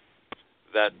coating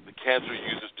that the cancer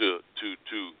uses to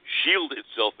shield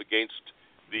itself against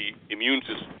the immune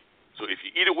system. So if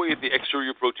you eat away at the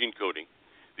exterior protein coating,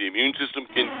 the immune system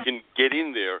can get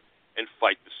in there and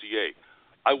fight the CA.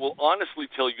 I will honestly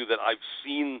tell you that I've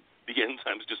seen the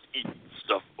enzymes just eat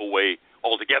stuff away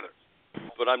altogether.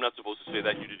 But I'm not supposed to say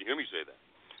that. You didn't hear me say that.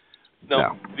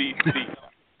 Now, No.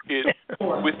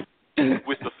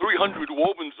 with the 300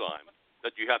 Wobenzyme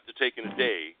that you have to take in a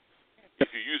day, if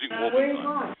you're using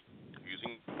Wobenzyme,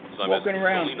 Walking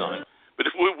around. only 9. But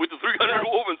with the 300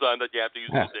 Wobenzyme that you have to use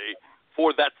in a day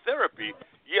for that therapy,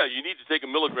 yeah, you need to take a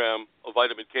milligram of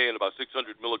vitamin K and about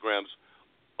 600 milligrams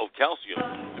of calcium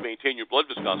to maintain your blood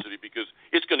viscosity because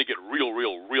it's going to get real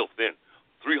thin.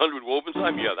 300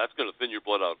 Wobenzyme, yeah, that's going to thin your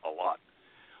blood out a lot.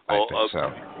 I think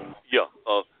so. Yeah.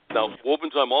 Now,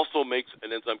 Wobenzyme also makes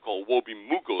an enzyme called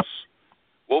Wobimugos.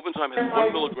 Wobenzyme has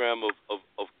 1 milligram of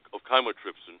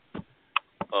chymotrypsin.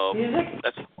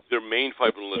 That's their main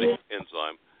fibrinolytic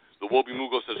enzyme. The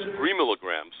Wobimugos has 3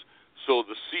 milligrams. So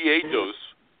the CA dose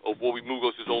of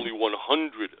Wobimugos is only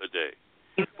 100 a day.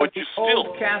 But you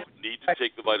still need to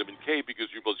take the vitamin K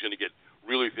because your blood's going to get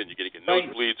really thin. You're going to get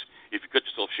nosebleeds. If you cut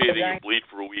yourself shaving, you bleed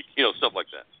for a week. Stuff like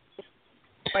that.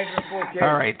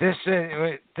 All right.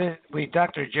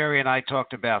 Dr. Jerry and I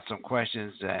talked about some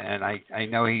questions, and I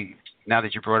know now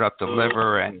that you brought up the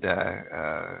liver, and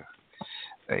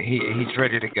he's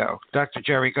ready to go. Dr.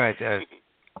 Jerry, go ahead.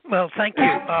 Well, thank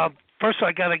you. First,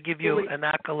 I got to give you an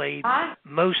accolade.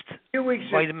 Most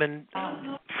vitamin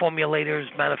formulators,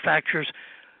 manufacturers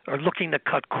are looking to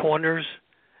cut corners,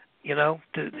 to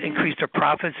increase their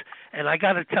profits. And I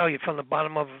got to tell you, from the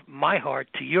bottom of my heart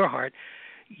to your heart,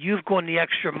 you've gone the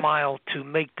extra mile to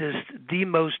make this the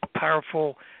most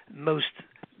powerful,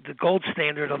 the gold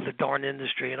standard of the darn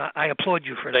industry. And I applaud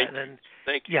you for that. And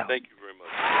thank you. Yeah. Thank you very much.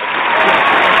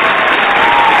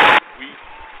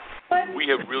 We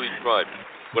have really tried.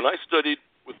 When I studied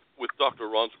with Dr.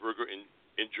 Ronsberger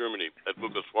in Germany at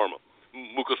Mucos Pharma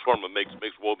makes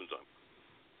Wobenzyme.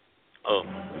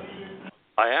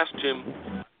 I asked him,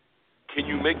 can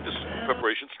you make this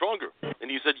preparation stronger?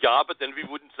 And he said, yeah, but then we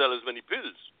wouldn't sell as many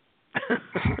pills.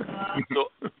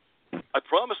 So I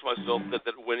promised myself that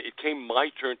when it came my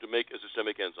turn to make a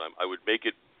systemic enzyme, I would make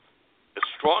it as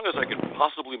strong as I could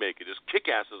possibly make it, as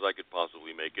kick-ass as I could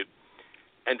possibly make it,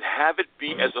 and have it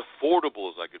be as affordable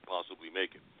as I could possibly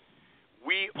make it.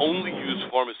 We only use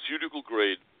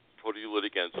pharmaceutical-grade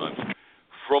proteolytic enzymes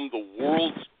from the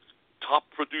world's top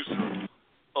producer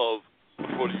of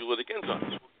proteolytic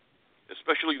enzymes,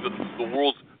 especially the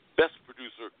world's best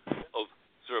producer of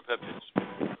serrapeptins.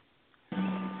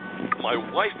 My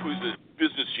wife, who's a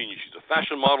business genius, she's a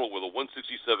fashion model with a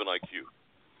 167 IQ.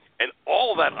 And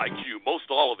all that IQ,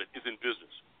 most all of it, is in business.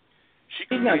 She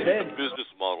created a business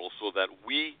model so that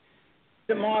we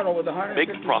make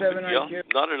profit,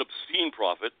 not an obscene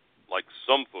profit like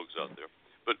some folks out there,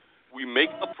 but we make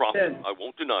a profit. I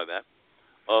won't deny that.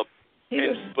 We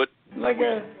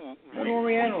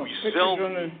sell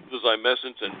the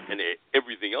Zymescence and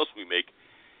everything else we make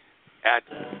at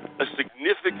a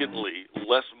significantly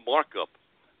less markup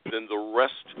than the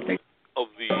rest of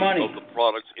the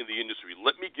products in the industry.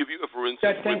 Let me give you a for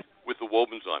instance with the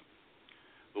Wobenzyme.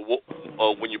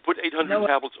 When you put 800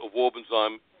 tablets of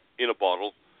Wobenzyme in a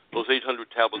bottle, those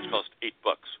 800 tablets cost $8.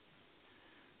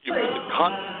 You put the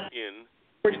cotton in,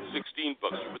 it's $16.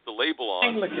 You put the label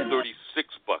on, it's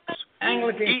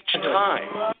 $36. Each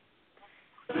time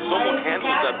someone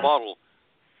handles that bottle,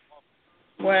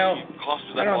 the cost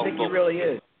of that bottle. I don't think it really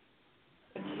is.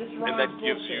 And that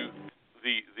gives you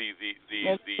the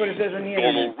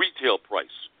normal retail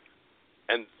price.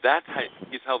 And that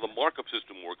is how the markup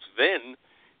system works. Then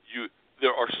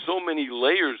there are so many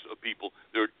layers of people.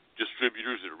 There are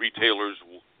distributors, there are retailers,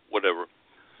 whatever,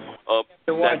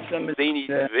 that they need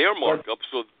their markup,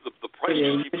 so the price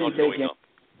just keeps on going up.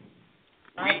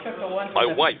 My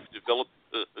wife developed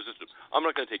a system. I'm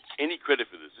not going to take any credit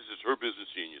for this. This is her business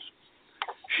genius.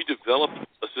 She developed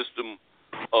a system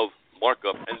of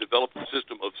markup and developed a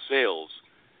system of sales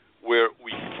where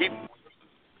we keep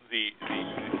the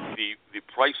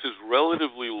prices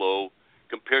relatively low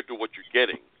compared to what you're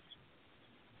getting.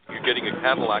 You're getting a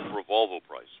Cadillac for a Volvo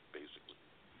price, basically.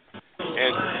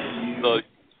 And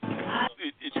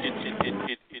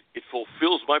it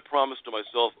fulfills my promise to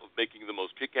myself of making the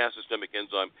most kick-ass systemic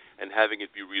enzyme and having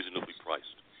it be reasonably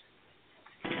priced.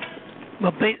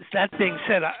 Well, that being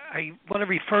said, I want to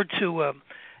refer to a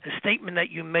statement that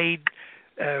you made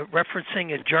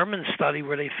referencing a German study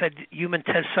where they fed human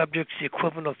test subjects the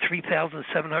equivalent of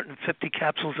 3,750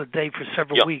 capsules a day for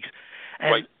several weeks.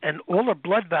 And all their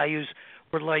blood values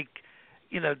were like,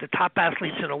 the top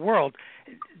athletes in the world.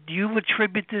 Do you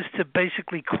attribute this to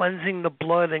basically cleansing the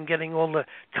blood and getting all the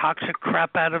toxic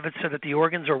crap out of it so that the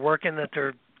organs are working at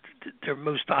their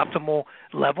most optimal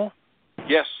level?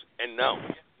 Yes, and now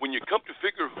when you come to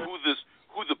figure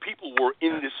who the people were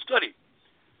in this study,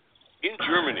 in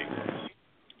Germany,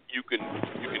 you can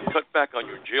cut back on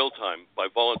your jail time by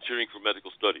volunteering for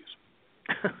medical studies.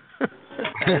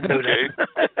 Okay.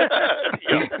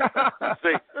 Yeah.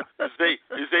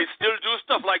 They still do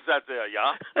stuff like that there,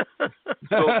 yeah.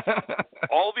 So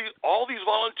all these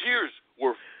volunteers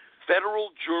were federal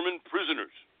German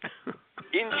prisoners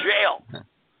in jail.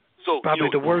 So probably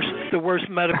the worst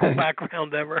medical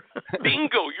background ever.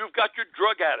 Bingo! You've got your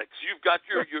drug addicts, you've got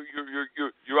your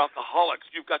alcoholics,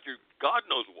 you've got your God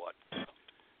knows what.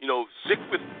 Sick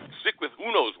with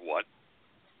who knows what.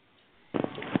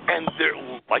 And they're,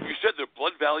 like you said, their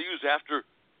blood values after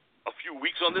a few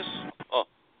weeks on this,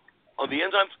 on the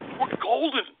enzymes, were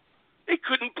golden. They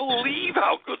couldn't believe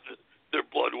how good their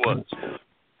blood was.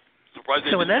 Surprised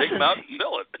they didn't take them out and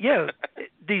sell it. Yeah,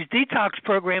 these detox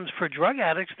programs for drug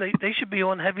addicts, they should be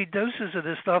on heavy doses of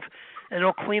this stuff, and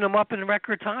it'll clean them up in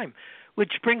record time.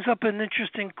 Which brings up an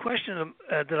interesting question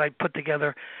that I put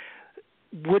together.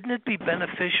 Wouldn't it be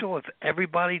beneficial if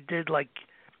everybody did like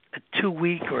a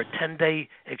 2-week or a 10-day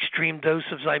extreme dose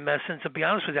of Zymescin? To be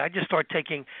honest with you, I just start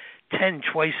taking 10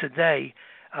 twice a day.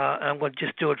 I'm going to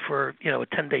just do it for a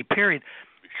 10-day period.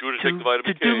 Be sure to take the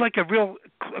vitamin K. To do like a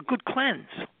good cleanse.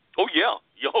 Oh yeah.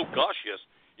 Oh gosh, yes.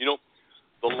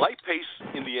 The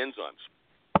lipase in the enzymes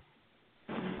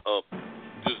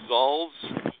dissolves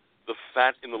the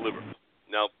fat in the liver.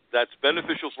 Now that's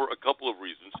beneficial for a couple of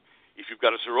reasons. If you've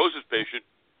got a cirrhosis patient,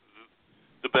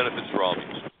 the benefits are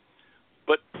obvious.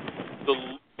 But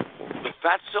the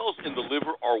fat cells in the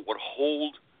liver are what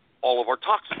hold all of our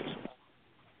toxins.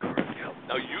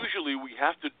 Now, usually we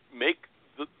have to make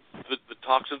the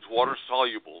toxins water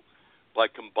soluble by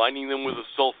combining them with a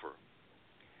sulfur,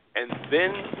 and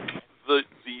then the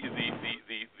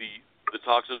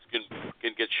toxins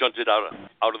can get shunted out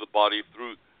of the body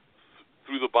through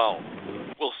the bowel.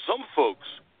 Well, some folks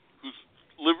whose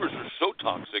livers are so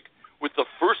toxic, with the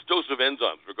first dose of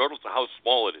enzymes, regardless of how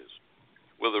small it is,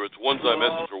 whether it's one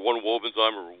Zymescin or one Wove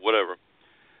enzyme or whatever,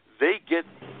 they get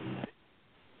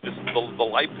the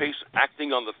lipase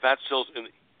acting on the fat cells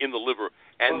in the liver,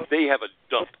 and they have a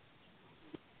dump.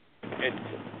 And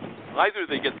either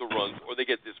they get the runs or they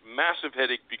get this massive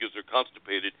headache because they're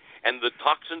constipated and the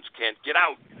toxins can't get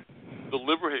out. The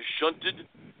liver has shunted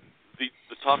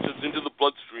the toxins into the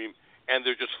bloodstream, and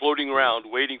they're just floating around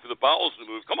waiting for the bowels to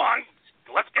move. Come on,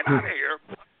 let's get out of here.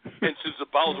 And since the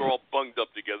bowels are all bunged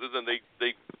up together, then they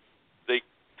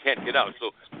can't get out.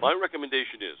 So my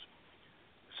recommendation is,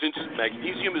 since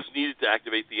magnesium is needed to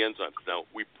activate the enzymes, now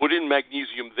we put in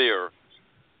magnesium there,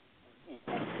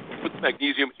 put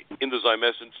magnesium in the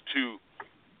Zymescins to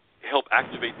help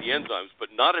activate the enzymes, but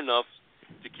not enough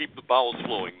to keep the bowels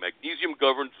flowing. Magnesium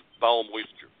governs bowel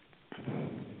moisture.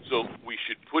 So we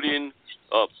should put in,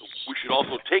 we should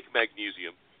also take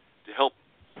magnesium to help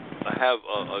have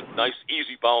a nice,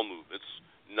 easy bowel movements.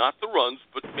 Not the runs,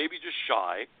 but maybe just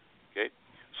shy, okay?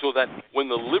 So that when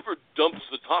the liver dumps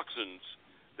the toxins,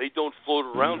 they don't float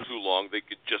around too long. They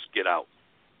could just get out.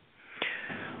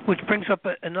 Which brings up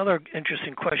another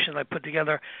interesting question I put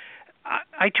together.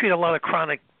 I treat a lot of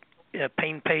chronic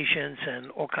pain patients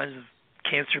and all kinds of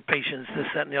cancer patients, this,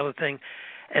 that, and the other thing.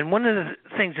 And one of the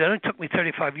things that only took me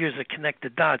 35 years to connect the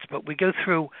dots, but we go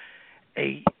through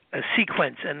a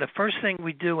sequence, and the first thing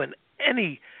we do in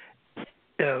any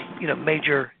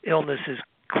major illness is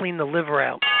clean the liver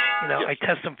out. Yes. I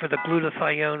test them for the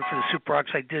glutathione, for the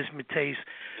superoxide dismutase,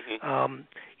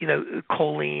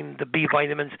 choline, the B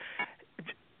vitamins.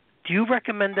 Do you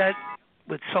recommend that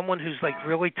with someone who's like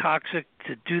really toxic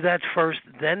to do that first,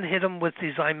 then hit them with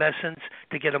these Zymescins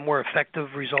to get a more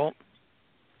effective result?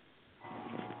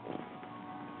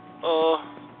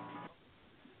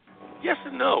 Yes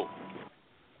and no.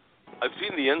 I've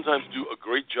seen the enzymes do a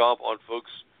great job on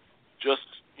folks just,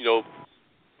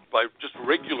 by just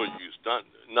regular use,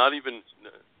 not even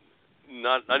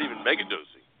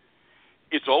megadosing.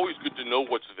 It's always good to know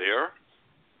what's there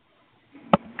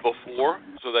before,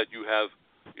 so that you have,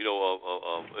 if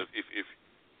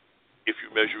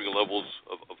you're measuring levels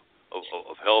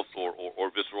of health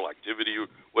or visceral activity or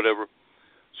whatever.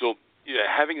 So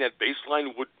having that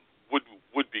baseline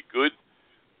would be good,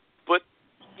 but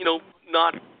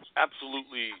not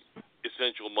absolutely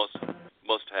essential must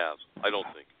have. I don't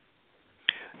think.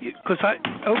 Because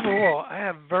overall, I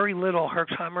have very little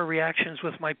Herxheimer reactions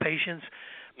with my patients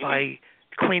by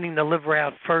cleaning the liver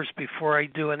out first before I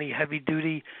do any heavy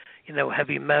duty,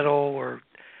 heavy metal or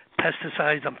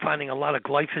pesticides. I'm finding a lot of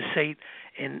glyphosate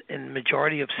in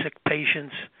majority of sick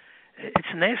patients.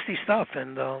 It's nasty stuff,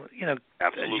 and as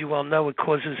you well know, it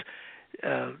causes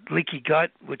leaky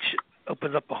gut, which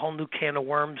opens up a whole new can of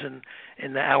worms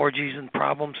in the allergies and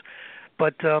problems.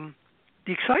 But the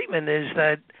excitement is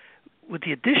that with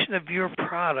the addition of your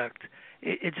product,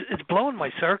 it's blowing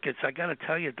my circuits. I got to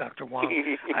tell you, Dr.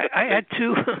 Wong. I had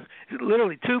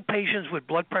literally two patients with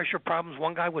blood pressure problems.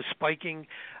 One guy was spiking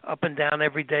up and down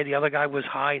every day. The other guy was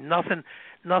high. Nothing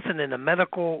in the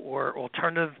medical or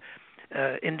alternative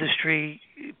industry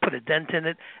put a dent in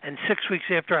it. And 6 weeks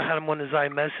after I had them on the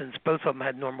Zymescence, both of them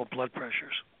had normal blood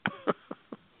pressures.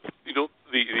 You know,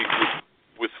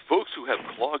 with folks who have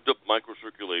clogged up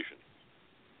microcirculation,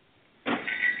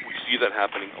 we see that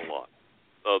happening a lot.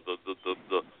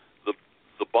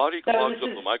 The body clogs up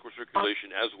the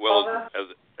microcirculation as well as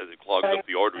it clogs up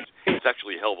the arteries. It's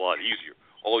actually a hell of a lot easier.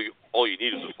 All you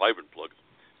need is a Fibrin plug.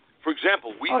 For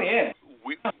example,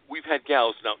 we've had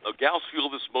gals. Now gals feel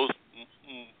this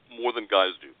more than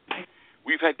guys do.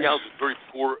 We've had gals with very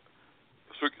poor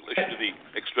circulation to the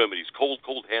extremities, cold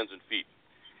hands and feet.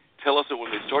 Tell us that when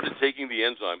they started taking the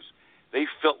enzymes, they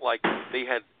felt like they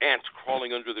had ants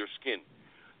crawling under their skin.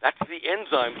 That's the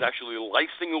enzymes actually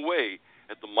lysing away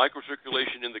at the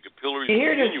microcirculation in the capillaries and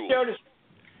sinules.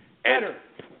 And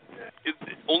it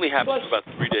only happens about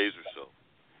 3 days or so.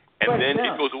 And then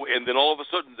it goes away, and then all of a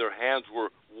sudden their hands were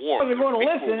warm. I was going to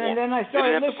listen, and then I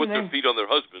started listening. They didn't have to put their listening. feet on their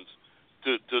husbands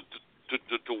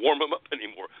to warm them up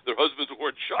anymore. Their husbands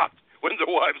weren't shocked when their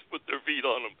wives put their feet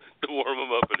on them to warm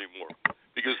them up anymore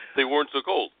because they weren't so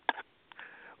cold.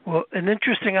 Well, an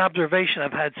interesting observation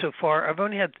I've had so far, I've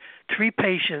only had 3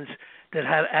 patients that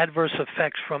had adverse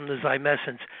effects from the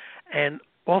Zymescence, and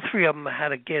all 3 of them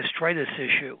had a gastritis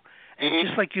issue. And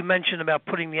just like you mentioned about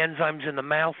putting the enzymes in the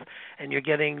mouth and you're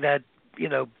getting that,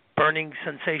 burning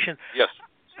sensation. Yes.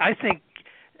 I think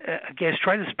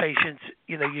gastritis patients,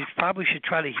 you probably should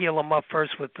try to heal them up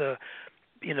first with the,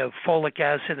 folic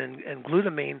acid and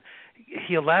glutamine,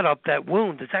 heal that up, that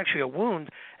wound. It's actually a wound,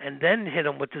 and then hit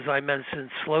them with the Zymescence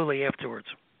slowly afterwards.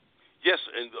 Yes,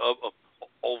 and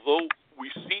although we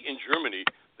see in Germany,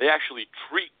 they actually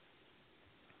treat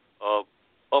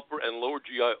upper and lower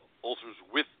GI ulcers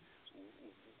with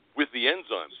the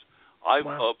enzymes.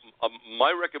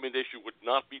 My recommendation would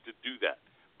not be to do that,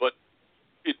 but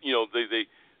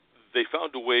they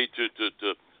found a way to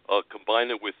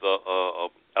combine it with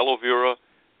aloe vera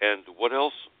and what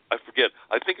else? I forget.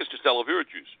 I think it's just aloe vera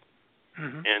juice,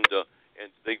 and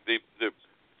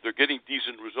they're getting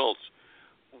decent results.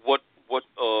 What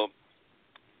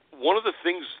one of the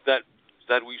things that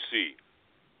we see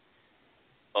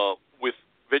with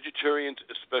vegetarians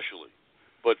especially,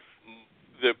 but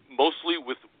they're mostly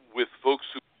with folks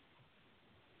who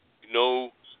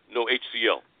know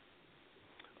HCl,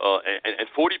 and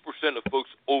 40% of folks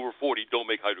over 40 don't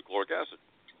make hydrochloric acid.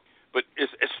 But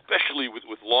especially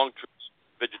with long-term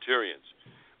vegetarians,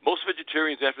 most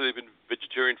vegetarians after they've been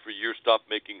vegetarian for years stop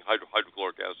making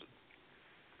hydrochloric acid,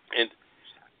 and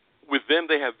with them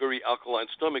they have very alkaline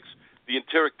stomachs. The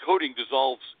enteric coating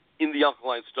dissolves in the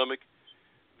alkaline stomach.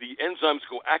 The enzymes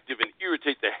go active and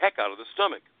irritate the heck out of the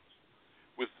stomach.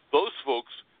 With those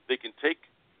folks, they can take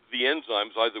the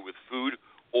enzymes either with food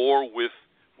or with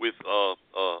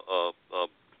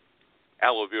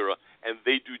aloe vera, and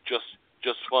they do just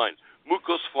fine.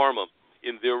 Mucos Pharma,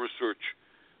 in their research,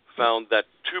 found that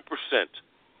 2%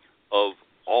 of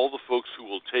all the folks who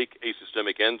will take a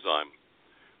systemic enzyme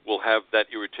will have that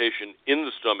irritation in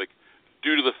the stomach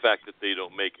due to the fact that they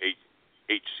don't make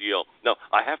HCl. Now,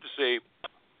 I have to say,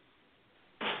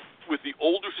 with the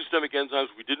older systemic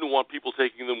enzymes, we didn't want people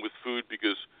taking them with food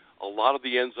because a lot of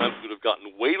the enzymes would have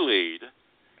gotten waylaid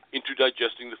into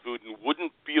digesting the food and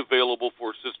wouldn't be available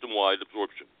for system-wide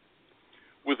absorption.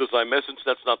 With the Zymescence,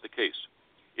 that's not the case.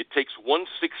 It takes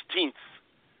 1/16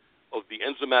 of the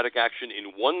enzymatic action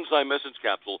in one Zymescence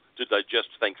capsule to digest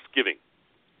Thanksgiving.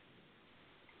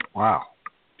 Wow.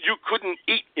 You couldn't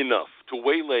eat enough to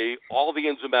waylay all the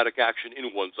enzymatic action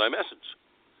in one Zymescence.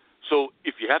 So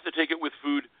if you have to take it with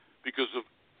food because of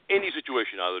any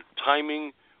situation, either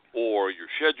timing or your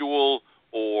schedule,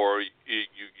 or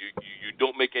you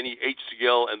don't make any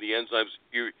HCl and the enzymes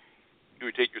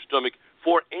irritate your stomach,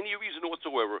 for any reason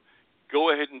whatsoever, go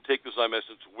ahead and take the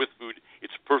Zymescence with food.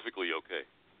 It's perfectly okay.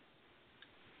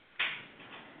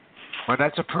 Well,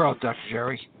 that's a pearl, Dr.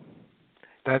 Jerry.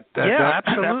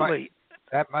 Absolutely.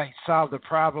 That might solve the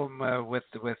problem with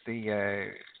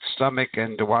the stomach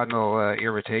and duodenal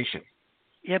irritation.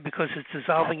 Yeah, because it's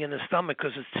dissolving in the stomach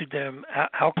because it's too damn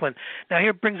alkaline. Now,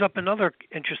 here brings up another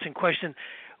interesting question.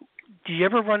 Do you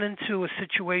ever run into a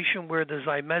situation where the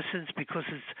Zymescence, because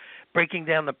it's breaking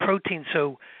down the protein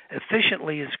so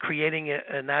efficiently, is creating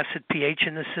an acid pH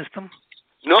in the system?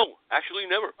 No, actually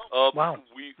never. Wow.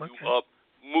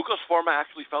 Mucos Pharma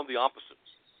actually found the opposite.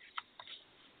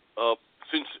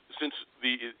 Since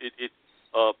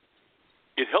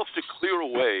it helps to clear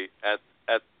away at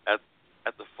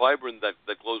the fibrin that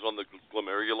glows on the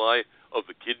glomeruli of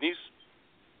the kidneys,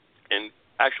 and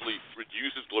actually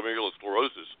reduces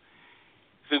glomerulosclerosis,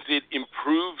 since it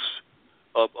improves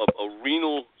a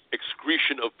renal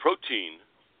excretion of protein.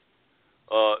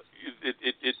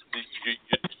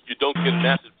 You don't get an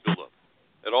acid buildup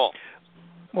at all.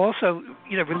 Also,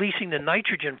 releasing the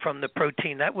nitrogen from the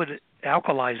protein, that would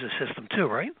alkalize the system too,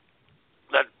 right?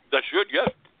 That should, yes.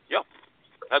 Yeah.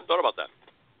 Hadn't thought about that.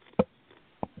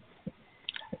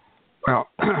 Well,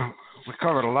 we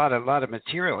covered a lot of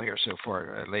material here so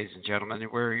far, ladies and gentlemen.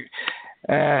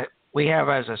 We have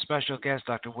as a special guest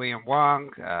Dr. William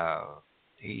Wong.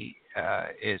 He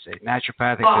is a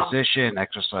naturopathic physician,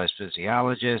 exercise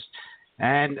physiologist,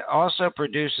 and also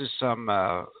produces some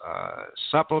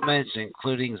supplements,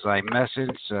 including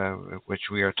Zymescence, which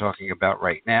we are talking about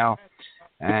right now.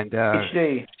 And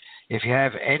if you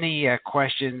have any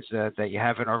questions that you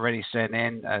haven't already sent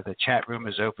in, the chat room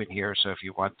is open here. So if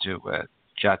you want to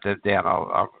jot them down,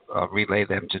 I'll relay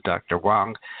them to Dr.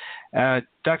 Wong.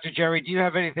 Dr. Jerry, do you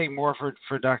have anything more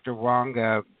for Dr. Wong?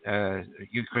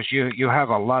 Because you have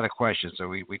a lot of questions, so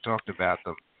we talked about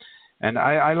them. And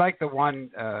I like the one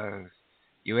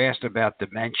you asked about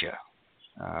dementia.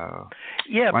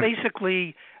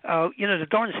 Basically, the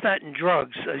Darnstatin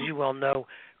drugs, as you well know,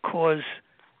 cause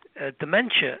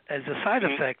dementia as a side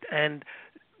effect. And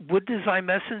would the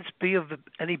Zymescence be of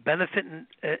any benefit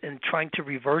in trying to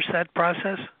reverse that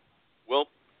process? Well,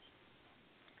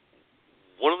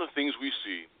 two of the things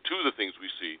we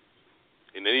see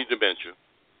in any dementia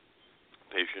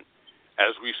patient,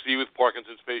 as we see with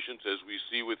Parkinson's patients, as we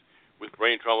see with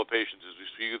brain trauma patients, as we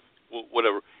see with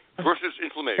whatever. First, there's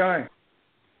inflammation.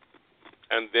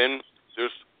 And then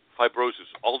there's fibrosis.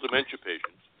 All dementia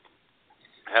patients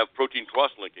have protein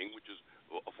cross-linking, which is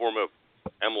a form of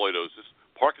amyloidosis.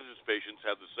 Parkinson's patients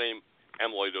have the same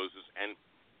amyloidosis and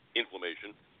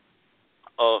inflammation.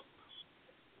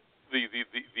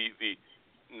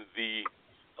 The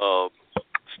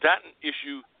statin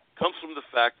issue comes from the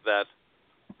fact that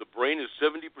the brain is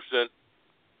 70%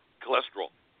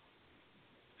 cholesterol.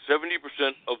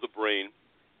 70% of the brain,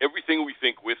 everything we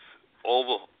think with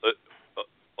all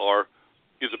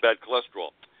is a bad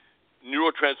cholesterol.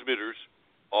 Neurotransmitters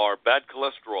are bad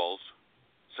cholesterols,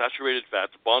 saturated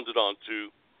fats bonded onto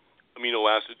amino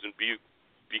acids and B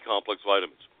complex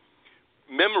vitamins.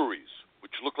 Memories,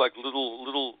 which look like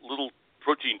little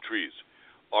protein trees,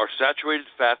 are saturated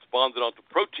fats bonded onto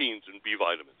proteins and B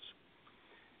vitamins.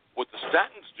 What the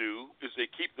statins do is they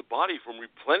keep the body from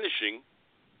replenishing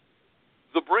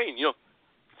the brain.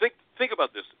 Think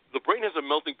about this. The brain has a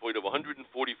melting point of 144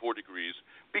 degrees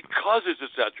because it's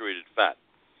a saturated fat.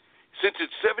 Since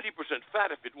it's 70%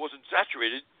 fat, if it wasn't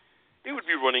saturated, it would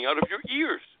be running out of your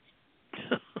ears.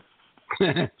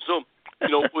 So,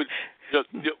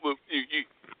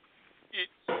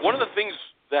 one of the things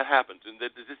that happens, and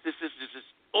this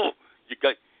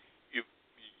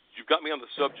you've got me on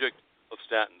the subject of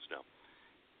statins now.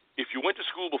 If you went to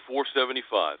school before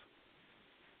 75,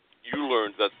 you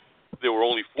learned that there were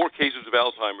only 4 cases of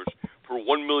Alzheimer's per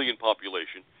 1 million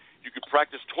population. You could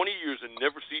practice 20 years and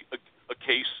never see a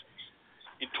case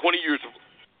in 20 years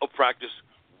of practice.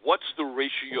 What's the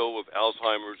ratio of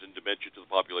Alzheimer's and dementia to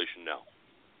the population now?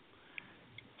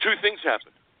 2 things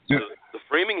happened. The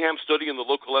Framingham study in the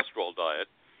low cholesterol diet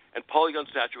and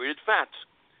polyunsaturated fats.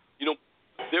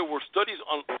 There were studies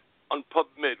on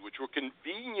PubMed which were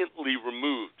conveniently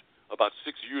removed about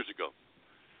 6 years ago.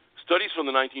 Studies from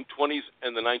the 1920s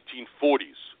and the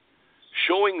 1940s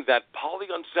showing that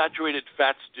polyunsaturated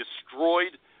fats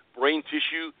destroyed brain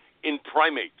tissue in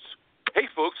primates. Hey,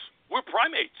 folks, we're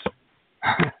primates.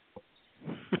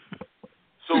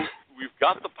 So we've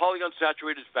got the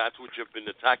polyunsaturated fats which have been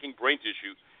attacking brain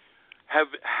tissue. Has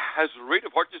the rate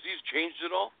of heart disease changed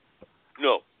at all?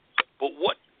 No. But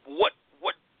what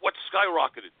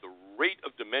skyrocketed? The rate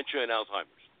of dementia and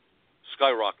Alzheimer's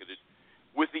skyrocketed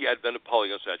with the advent of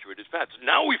polyunsaturated fats.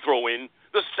 Now we throw in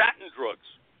the statin drugs,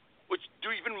 which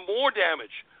do even more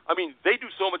damage. I mean, they do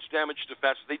so much damage to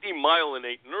fats, they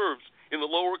demyelinate nerves in the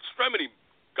lower extremity,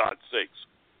 God's sakes,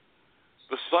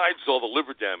 besides all the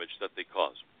liver damage that they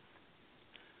cause.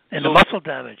 And the muscle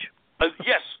damage.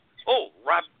 Yes.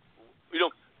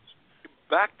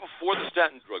 Back before the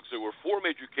statin drugs, there were 4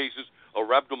 major cases of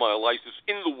rhabdomyolysis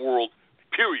in the world,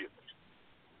 period.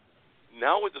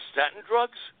 Now with the statin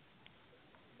drugs,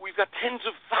 we've got tens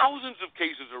of thousands of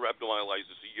cases of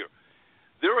rhabdomyolysis a year.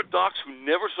 There are docs who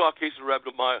never saw a case of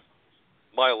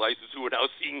rhabdomyolysis who are now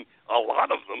seeing a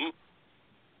lot of them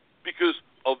because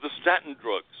of the statin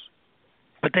drugs.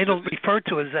 But they don't refer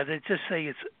to it as that. They just say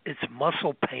it's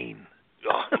muscle pain.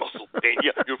 Muscle pain.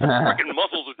 Yeah, your freaking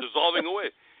muscles are dissolving away.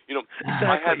 You know,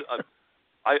 Exactly.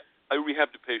 I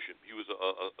rehabbed a patient. He was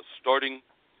a starting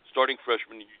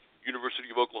freshman,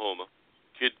 University of Oklahoma.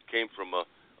 Kid came from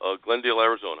Glendale,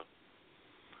 Arizona.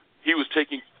 He was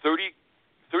taking 30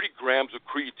 grams of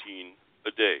creatine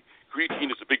a day. Creatine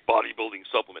is a big bodybuilding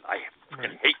supplement. I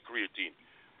freaking hate creatine,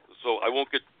 so I won't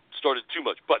get started too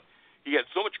much. But he had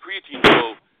so much creatine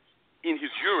flow in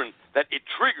his urine that it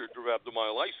triggered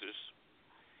rhabdomyolysis,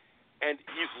 and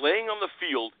he's laying on the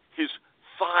field. His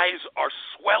thighs are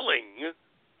swelling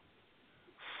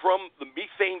from the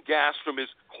methane gas from his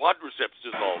quadriceps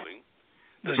dissolving.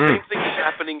 The same thing is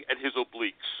happening at his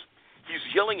obliques. He's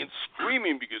yelling and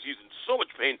screaming because he's in so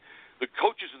much pain. The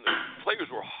coaches and the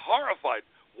players were horrified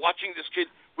watching this kid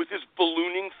with his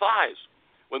ballooning thighs.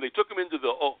 When they took him into the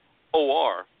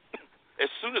OR, as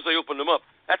soon as they opened him up,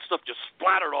 that stuff just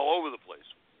splattered all over the place.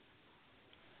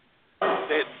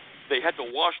 They had to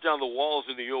wash down the walls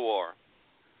in the OR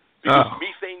because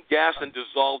methane gas and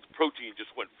dissolved protein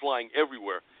just went flying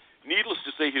everywhere. Needless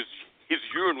to say, his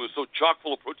urine was so chock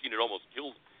full of protein it almost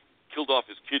killed off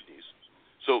his kidneys.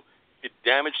 So it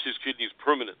damaged his kidneys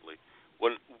permanently.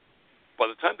 By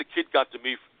the time the kid got to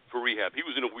me for rehab, he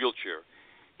was in a wheelchair.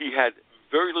 He had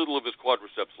very little of his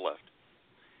quadriceps left.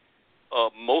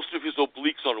 Most of his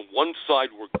obliques on one side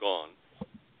were gone.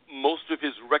 Most of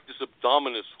his rectus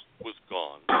abdominis was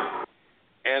gone.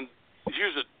 And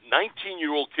here's a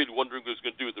 19-year-old kid wondering what he's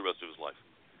going to do with the rest of his life.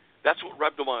 That's what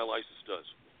rhabdomyolysis does.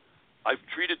 I've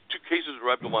treated 2 cases of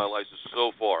rhabdomyolysis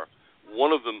so far.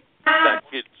 One of them, that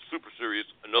kid, super serious.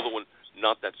 Another one,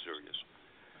 not that serious.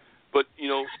 But, you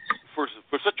know, for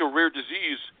such a rare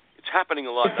disease, it's happening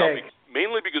a lot now,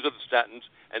 mainly because of the statins,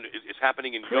 and it's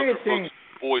happening in younger folks,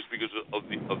 boys, because of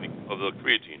the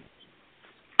creatine.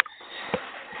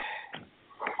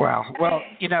 Well,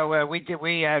 you know,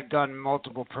 we have done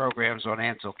multiple programs on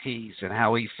Ansel Keys and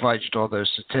how he fudged all those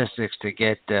statistics to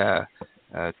get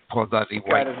Paul Dudley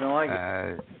White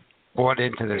bought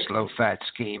into this low-fat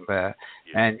scheme.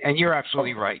 And you're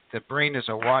absolutely right. The brain is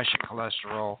awash in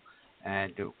cholesterol,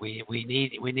 and we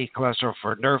need cholesterol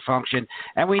for nerve function,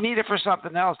 and we need it for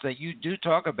something else that you do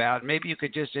talk about. Maybe you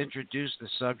could just introduce the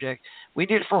subject. We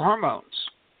need it for hormones.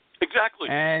 Exactly.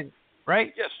 And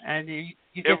right? Yes. And you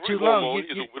get Every too low. Every hormone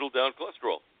is a whittled down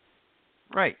cholesterol.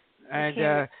 Right.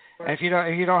 And if you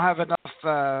don't have enough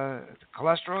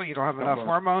cholesterol, you don't have enough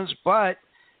hormones. But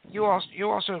you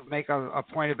also make a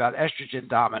point about estrogen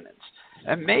dominance,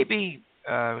 and maybe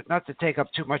not to take up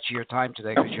too much of your time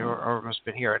today because you've almost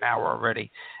been here an hour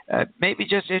already. Maybe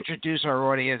just introduce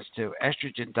our audience to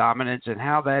estrogen dominance and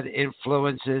how that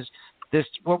influences this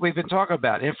what we've been talking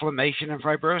about, inflammation and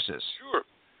fibrosis. Sure.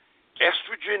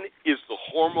 Estrogen is the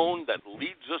hormone that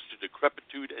leads us to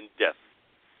decrepitude and death.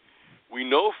 We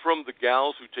know from the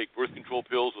gals who take birth control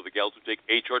pills or the gals who take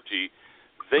HRT,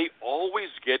 they always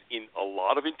get in a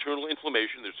lot of internal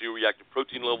inflammation. Their C-reactive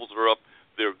protein levels are up.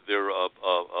 Their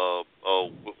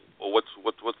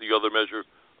what's the other measure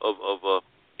of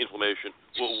inflammation?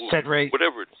 Sed rate.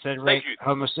 Whatever it is. Sed rate.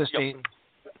 Homocysteine.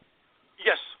 Yep.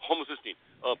 Yes, homocysteine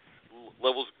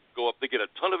levels go up. They get a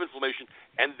ton of inflammation,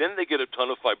 and then they get a ton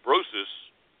of fibrosis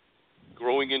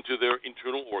growing into their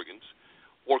internal organs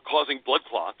or causing blood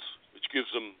clots, which gives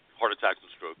them heart attacks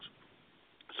and strokes.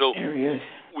 So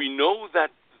we know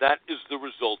that is the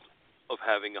result of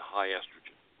having a high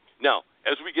estrogen. Now,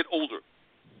 as we get older,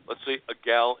 let's say a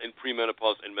gal in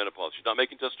premenopause and menopause, she's not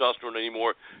making testosterone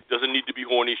anymore, doesn't need to be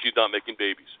horny, she's not making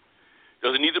babies.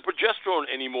 Doesn't need the progesterone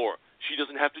anymore. She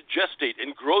doesn't have to gestate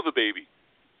and grow the baby.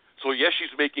 So, yes, she's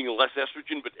making less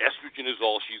estrogen, but estrogen is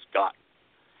all she's got.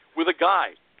 With a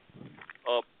guy,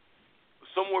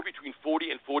 somewhere between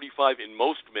 40 and 45 in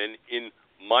most men in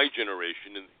my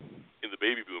generation, in the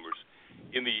baby boomers,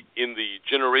 in the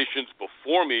generations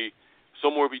before me,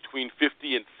 somewhere between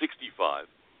 50 and 65,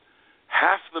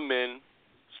 half the men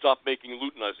stop making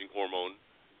luteinizing hormone,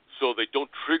 so they don't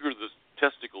trigger the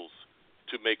testicles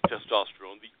to make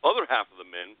testosterone. The other half of the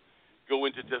men go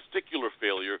into testicular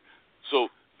failure,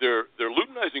 so their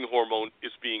luteinizing hormone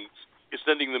is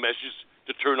sending the messages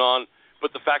to turn on,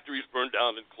 but the factory's burned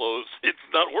down and closed. It's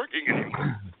not working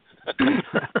anymore.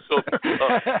 So you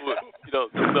know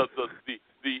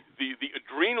the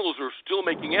adrenals are still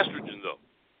making estrogen though,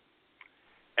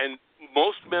 and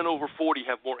most men over 40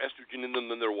 have more estrogen in them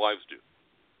than their wives do,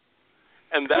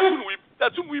 and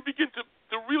that's when we begin to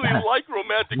really like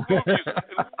romantic movies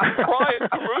and cry at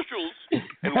commercials,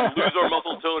 and we lose our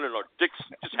muscle tone and our dicks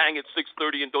just hang at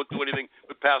 6:30 and don't do anything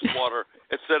but pass water,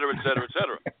 et cetera, et cetera, et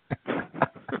cetera.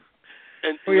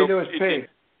 do is pee.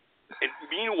 And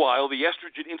meanwhile, the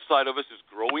estrogen inside of us is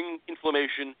growing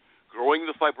inflammation, growing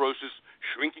the fibrosis,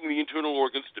 shrinking the internal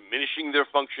organs, diminishing their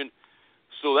function.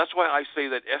 So that's why I say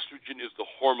that estrogen is the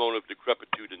hormone of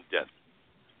decrepitude and death.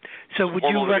 So would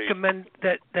you recommend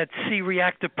that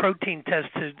C-reactive protein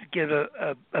test to get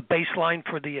a baseline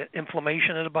for the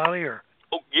inflammation in the body? Or?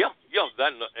 Oh, yeah,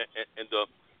 that and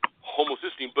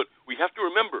homocysteine. But we have to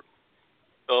remember,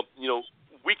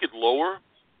 we could lower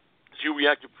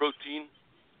C-reactive protein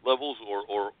levels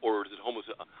or is it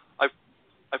homocysteine? I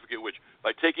forget which.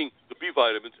 By taking the B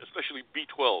vitamins, especially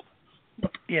B12.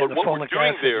 Yeah, but what we're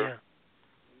doing acid, there,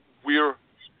 we're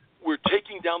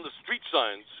taking down the street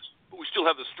signs, but we still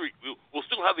have the street. We'll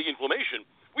still have the inflammation.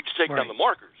 We just take down the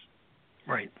markers.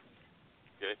 Right.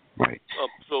 Okay. Right.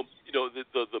 So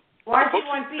the Why do folks you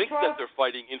want think B12? that they're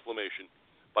fighting inflammation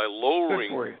by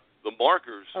lowering the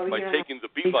markers by taking the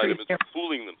B vitamins are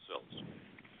fooling themselves.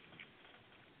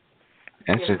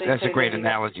 That's a great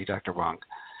analogy, Dr. Wong.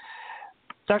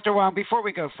 Dr. Wong, before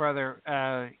we go further,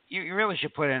 you really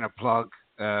should put in a plug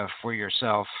for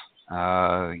yourself,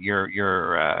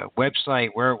 your website,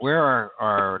 where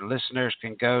our listeners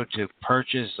can go to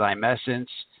purchase Zymessence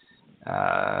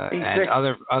and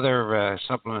other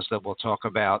supplements that we'll talk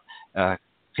about.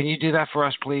 Can you do that for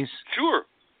us, please? Sure.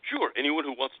 Anyone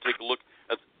who wants to take a look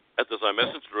at the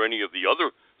Zymessence or any of the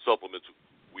other supplements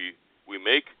we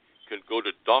make can go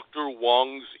to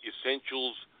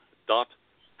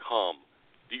drwongsessentials.com.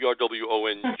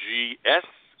 DRWONGS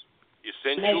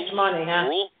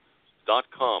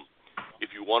essentials.com.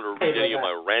 If you want to read any of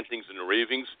my rantings and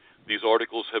ravings, these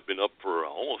articles have been up for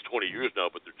almost 20 years now,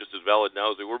 but they're just as valid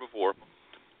now as they were before.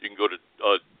 You can go to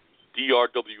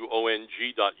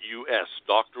drwong.us,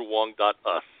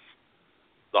 drwong.us,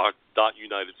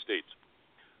 .United States.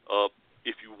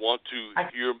 If you want to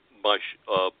hear my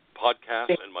podcast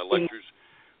and my lectures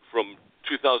from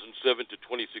 2007 to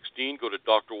 2016, go to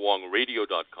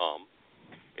drwongradio.com.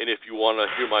 And if you want to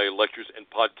hear my lectures and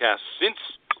podcasts since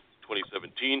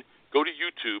 2017, go to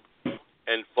YouTube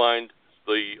and find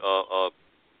the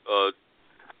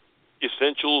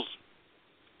essentials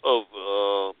of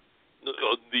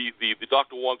the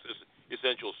Dr. Wong's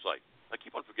Essentials site. I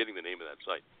keep on forgetting the name of that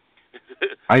site.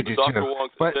 I do Dr. too.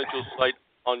 Wong's Essentials site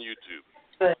on YouTube.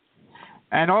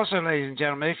 And also, ladies and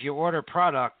gentlemen, if you order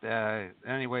product,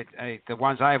 anyway, the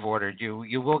ones I've ordered,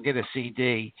 you will get a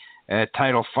CD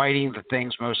titled "Fighting the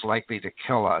Things Most Likely to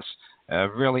Kill Us." A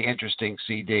really interesting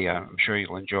CD. I'm sure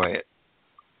you'll enjoy it.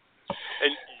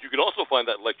 And you can also find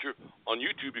that lecture on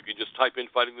YouTube. You can just type in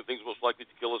 "Fighting the Things Most Likely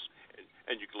to Kill Us,"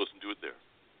 and you can listen to it there.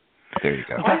 There you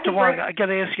go. Dr. Wong, I got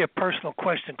to ask you a personal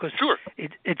question because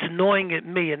it's annoying at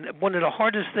me. And one of the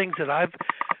hardest things that I've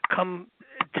come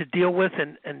to deal with,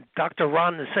 and Dr.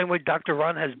 Ron, the same way Dr.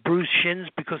 Ron has bruised shins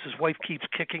because his wife keeps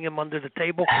kicking him under the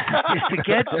table, is to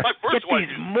get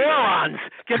these morons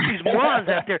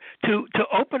out there to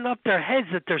open up their heads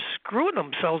that they're screwing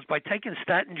themselves by taking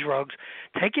statin drugs,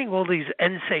 taking all these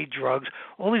NSAID drugs,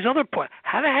 all these other points.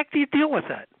 How the heck do you deal with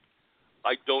that?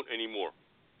 I don't anymore.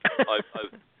 I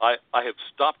have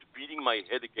stopped beating my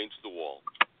head against the wall.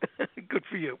 Good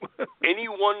for you.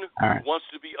 Anyone who wants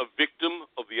to be a victim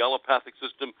of the allopathic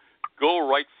system, go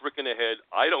right frickin' ahead.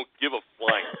 I don't give a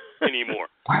flying anymore.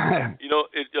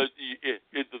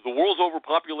 The world's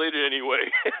overpopulated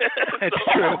anyway. That's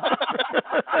true.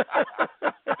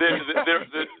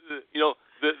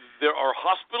 There are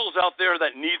hospitals out there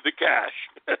that need the cash.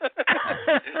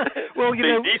 Well, they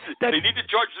need to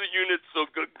charge the units, so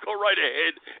go right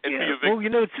ahead and be a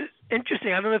victim. Well, it's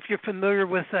interesting. I don't know if you're familiar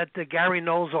with that Gary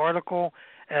Knowles article,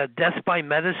 Death by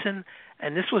Medicine,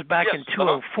 and this was back in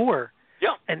 2004.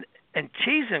 Yeah. And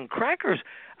cheese and crackers.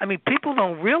 I mean, people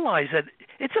don't realize that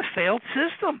it's a failed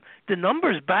system. The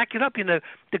numbers back it up.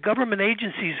 The government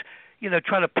agencies,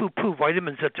 try to poo-poo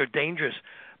vitamins that they're dangerous,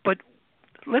 but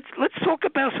Let's talk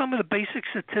about some of the basic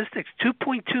statistics.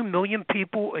 2.2 million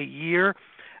people a year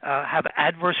have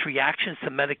adverse reactions to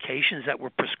medications that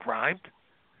were prescribed.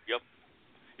 Yep.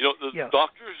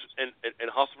 Doctors and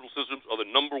hospital systems are the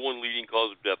number one leading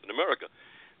cause of death in America.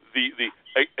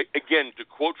 Again, to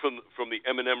quote from the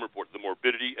M&M report, the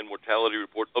Morbidity and Mortality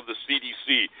Report of the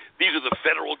CDC, these are the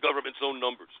federal government's own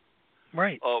numbers.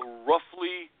 Right.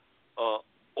 Roughly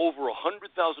over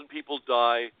 100,000 people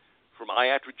die from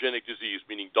iatrogenic disease,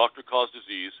 meaning doctor-caused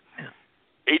disease.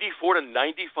 84 to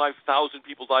 95,000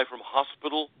 people die from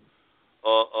hospital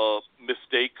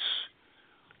mistakes.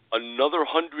 Another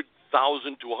 100,000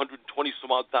 to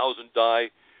 120-some-odd thousand die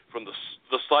from the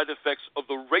side effects of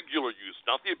the regular use,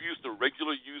 not the abuse, the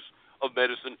regular use of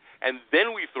medicine. And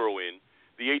then we throw in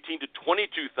the 18 to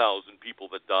 22,000 people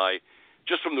that die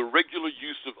just from the regular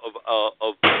use of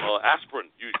aspirin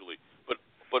usually, but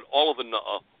all of the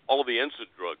NSAID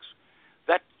drugs,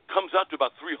 that comes out to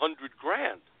about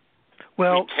 $300,000.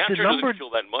 Well, I mean, cancer the number doesn't kill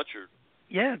that much.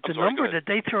 the number that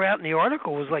they threw out in the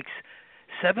article was like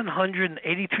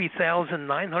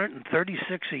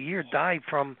 783,936 a year died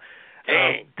from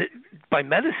by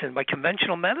medicine, by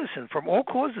conventional medicine, from all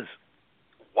causes.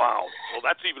 Wow. Well,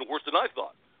 that's even worse than I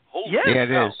thought. Holy Yeah, it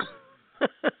cow. is.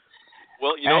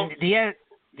 Well, you know, and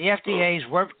the FDA's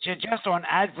work just on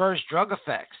adverse drug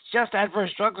effects. Just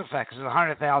adverse drug effects is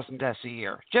 100,000 deaths a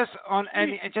year. Just on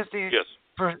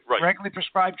regularly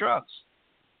prescribed drugs.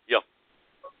 Yep.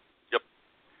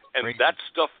 And Crazy. that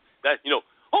stuff that I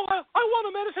want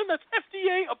a medicine that's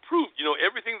FDA approved. You know,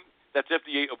 everything that's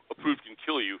FDA approved can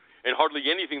kill you, and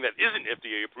hardly anything that isn't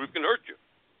FDA approved can hurt you.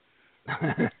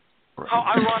 How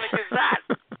ironic is that?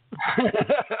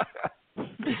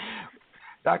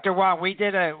 Dr. Wong,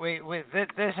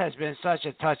 this has been such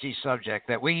a touchy subject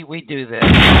that we do this.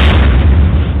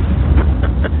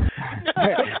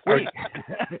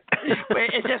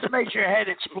 It just makes your head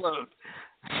explode.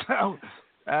 So,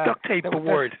 duct tape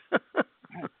award.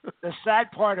 The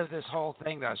sad part of this whole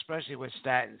thing, though, especially with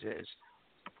statins,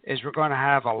 is we're going to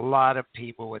have a lot of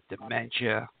people with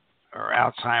dementia or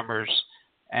Alzheimer's,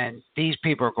 and these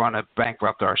people are going to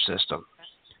bankrupt our system.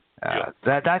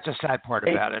 That's a sad part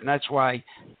about it, and that's why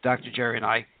Dr. Jerry and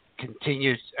I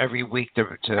continue every week to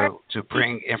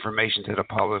bring information to the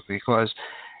public, because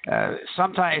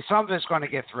sometimes some of it's going to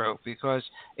get through, because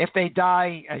if they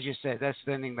die, as you said, that's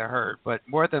thinning the herd, but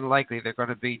more than likely they're going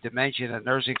to be dementia in a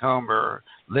nursing home or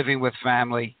living with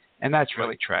family, and that's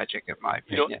really tragic in my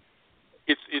opinion.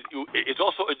 You know, it's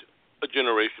also a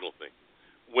generational thing.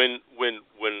 When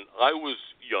I was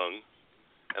young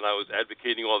and I was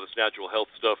advocating all this natural health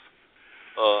stuff,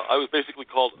 I was basically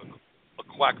called a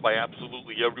quack by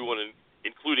absolutely everyone,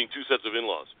 including two sets of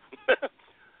in-laws.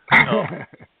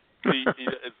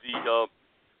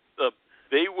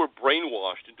 They were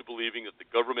brainwashed into believing that the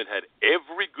government had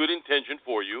every good intention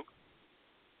for you.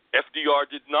 FDR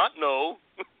did not know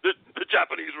that the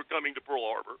Japanese were coming to Pearl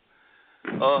Harbor.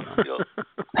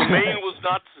 The Maine was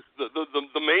not.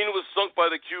 The Maine was sunk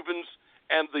by the Cubans,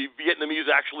 and the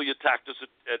Vietnamese actually attacked us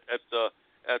at the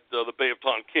Bay of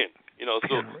Tonkin.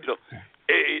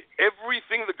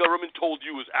 Everything the government told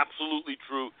you was absolutely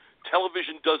true.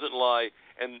 Television doesn't lie,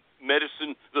 and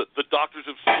medicine. The doctors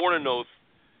have sworn an oath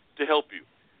to help you.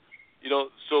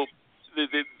 So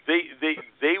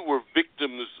they were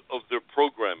victims of their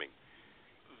programming.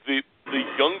 The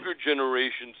younger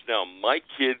generations now, my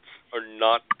kids are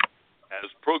not as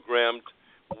programmed.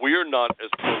 We're not as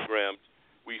programmed.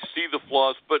 We see the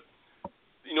flaws, but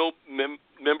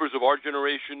members of our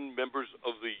generation, members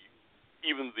of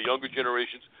even the younger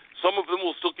generations, some of them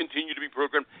will still continue to be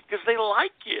programmed because they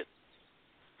like it.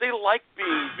 They like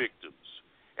being victims,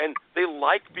 and they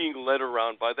like being led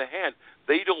around by the hand.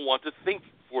 They don't want to think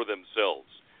for themselves.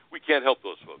 We can't help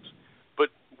those folks. But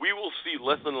we will see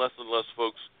less and less and less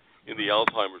folks in the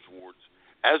Alzheimer's wards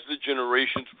as the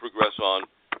generations progress on,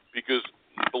 because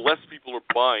the less people are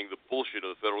buying the bullshit of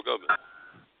the federal government.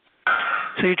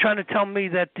 So you're trying to tell me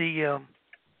that the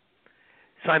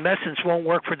Zymessence won't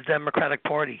work for the Democratic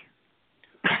Party?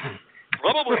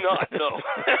 Probably not, no.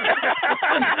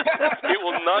 It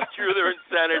will not cure their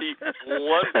insanity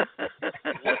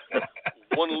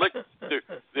one lick.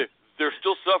 They're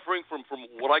still suffering from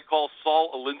what I call Saul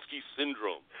Alinsky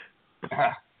syndrome.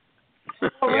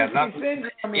 Yeah, that's a name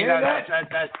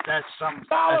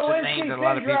that a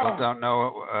lot of people don't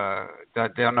know.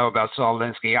 That they don't know about Saul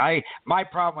Alinsky. My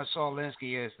problem with Saul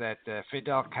Alinsky is that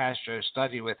Fidel Castro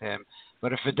studied with him.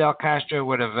 But if Fidel Castro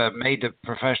would have made the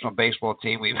professional baseball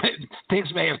team,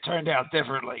 things may have turned out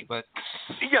differently. But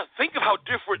yeah, think of how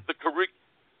different the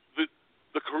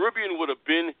Caribbean would have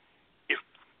been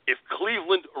if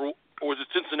Cleveland or was it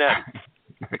Cincinnati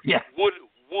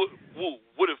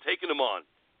would have taken him on.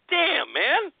 Damn,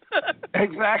 man.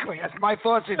 Exactly. That's my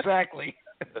thoughts exactly.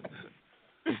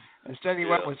 Instead, he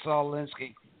went with Saul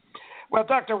Alinsky. Well,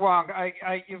 Dr. Wong,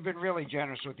 you've been really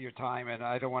generous with your time, and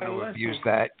I don't want to abuse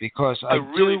that because I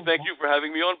really thank you for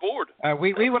having me on board.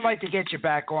 We would like to get you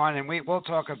back on, and we'll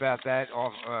talk about that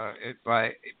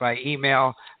by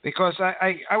email, because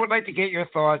I would like to get your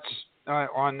thoughts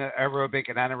on the aerobic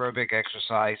and anaerobic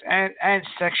exercise and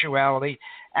sexuality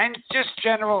and just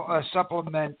general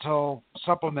supplement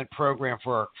program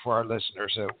for our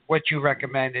listeners. What you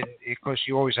recommend, and of course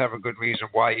you always have a good reason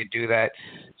why you do that.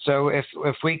 So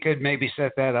if we could maybe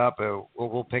set that up,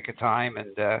 we'll pick a time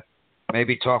and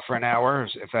maybe talk for an hour,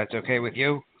 if that's okay with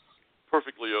you.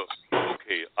 Perfectly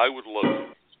okay. I would love it.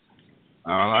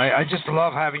 I just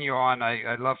love having you on.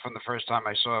 I love from the first time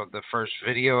I saw the first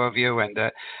video of you, and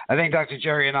I think Dr.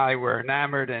 Jerry and I were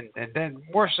enamored, and then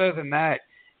more so than that,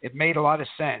 it made a lot of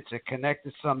sense. It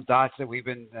connected some dots that we've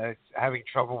been having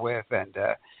trouble with, and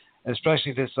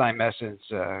especially this Zyme Essence.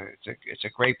 It's a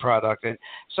great product, and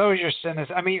so is your Sinus.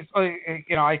 I mean,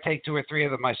 I take 2 or 3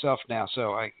 of them myself now,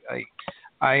 so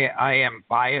I am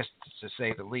biased to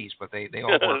say the least, but they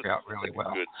all work out really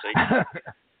well. Good, thank you.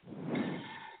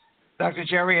 Dr.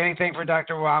 Jerry, anything for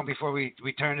Dr. Wong before we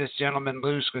turn this gentleman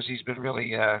loose, because he's been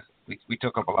really we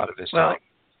took up a lot of his time.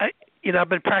 I've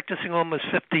been practicing almost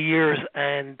 50 years,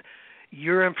 and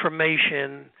your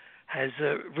information has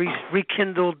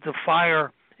rekindled the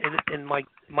fire in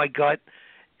my gut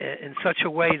in such a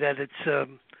way that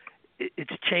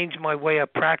it's changed my way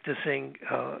of practicing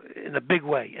in a big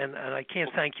way, and I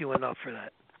can't thank you enough for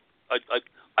that.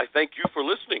 I thank you for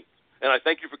listening, and I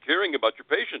thank you for caring about your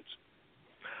patients.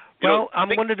 I'm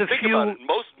one of the few. About it.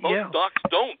 Most docs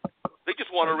don't. They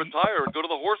just want to retire and go to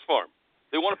the horse farm.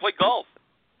 They want to play golf.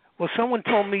 Well, someone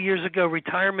told me years ago,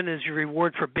 retirement is your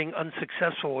reward for being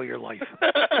unsuccessful all your life.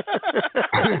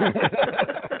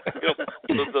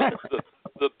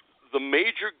 The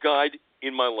major guide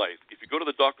in my life, if you go to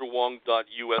the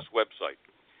drwong.us website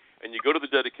and you go to the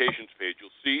dedications page, you'll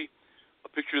see a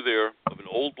picture there of an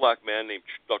old black man named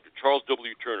Dr. Charles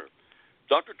W. Turner.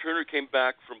 Dr. Turner came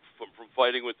back from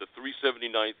fighting with the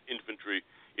 379th Infantry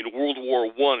in World War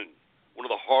I, one of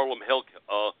the Harlem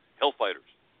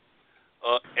Hellfighters.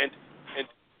 And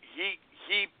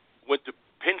he went to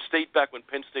Penn State back when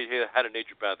Penn State had a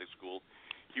naturopathic school.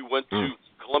 He went to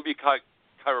Columbia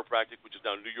Chiropractic, which is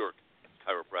now New York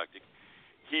Chiropractic.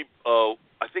 He,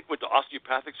 I think, went to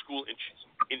osteopathic school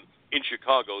in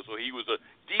Chicago. So he was a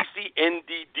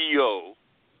DCNDDO.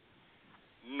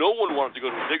 No one wanted to go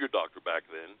to a bigger doctor back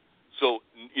then. So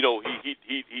he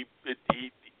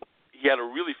had a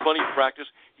really funny practice.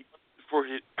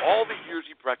 All the years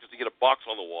he practiced, he had a box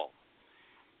on the wall.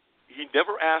 He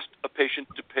never asked a patient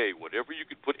to pay whatever you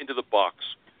could put into the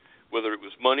box, whether it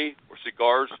was money or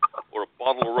cigars or a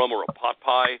bottle of rum or a pot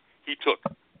pie, he took.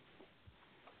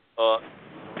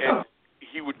 And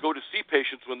he would go to see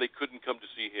patients when they couldn't come to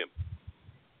see him.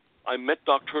 I met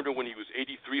Doc Turner when he was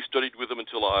 83, studied with him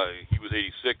until he was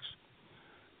 86.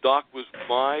 Doc was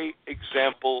my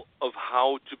example of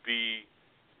how to be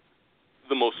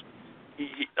the most.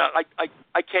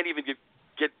 I can't even get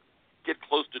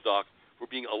close to Doc for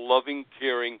being a loving,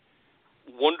 caring,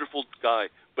 wonderful guy.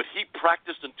 But he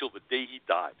practiced until the day he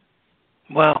died.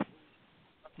 Wow,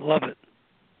 love it.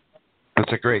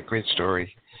 That's a great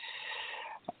story.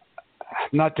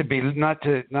 Not to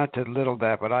little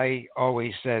that, but I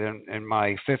always said in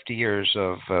my 50 years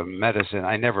of medicine,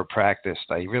 I never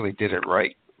practiced. I really did it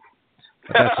right.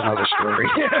 But that's another story.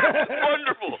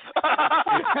 Wonderful.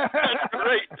 That's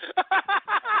great.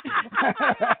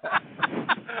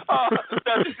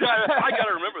 I got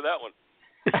to remember that one.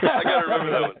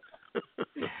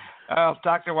 Well,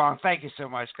 Dr. Wong, thank you so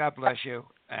much. God bless you.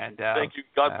 And thank you.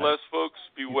 God bless, folks.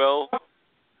 Be well.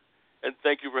 And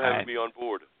thank you for having me on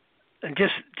board. And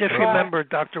just remember,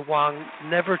 Dr. Wong,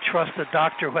 never trust a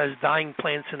doctor who has dying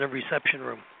plants in a reception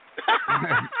room.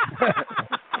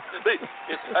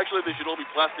 Actually, they should all be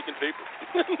plastic and paper.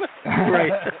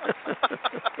 Right.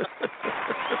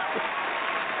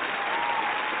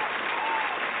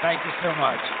 Thank you so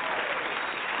much.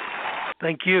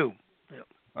 Thank you.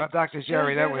 Well, Dr.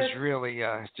 Jerry, that was really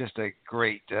just a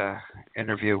great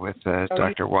interview with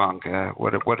Dr. Wong.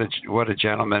 What a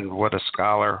gentleman, what a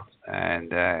scholar,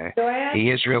 and he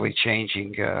is really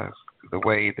changing the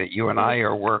way that you and I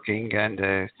are working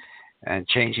and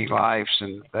changing lives,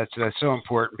 and that's so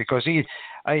important because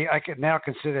I could now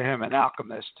consider him an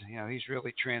alchemist. He's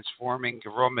really transforming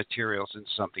raw materials into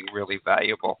something really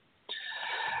valuable.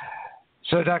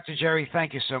 So, Dr. Jerry,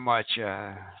 thank you so much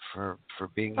for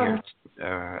being here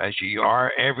as you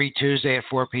are every Tuesday at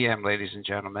 4 p.m., ladies and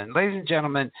gentlemen. Ladies and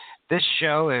gentlemen, this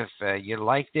show, if you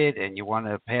liked it and you want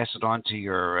to pass it on to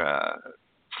your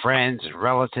friends and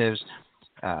relatives,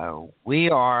 we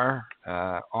are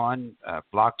on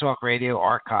Blog Talk Radio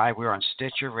Archive. We're on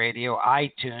Stitcher Radio,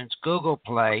 iTunes, Google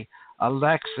Play,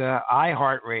 Alexa,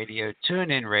 iHeartRadio,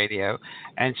 TuneIn Radio,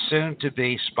 and soon to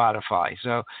be Spotify.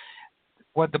 So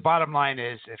what the bottom line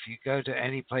is, if you go to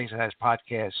any place that has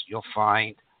podcasts, you'll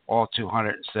find all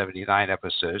 279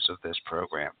 episodes of this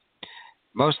program.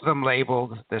 Most of them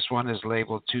labeled. This one is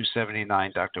labeled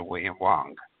 279 Dr. William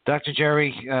Wong. Dr.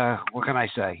 Jerry, what can I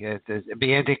say? It'd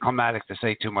be anticlimactic to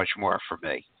say too much more for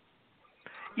me.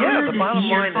 Yeah, the bottom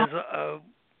line is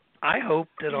I hope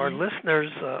that our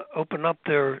listeners open up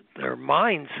their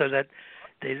minds so that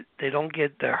they don't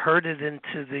get herded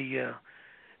into the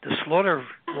slaughter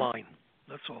line.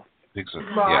 That's all. Exactly.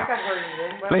 Well, Yeah. I got herded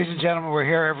in. Ladies and gentlemen, we're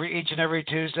here each and every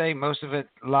Tuesday, most of it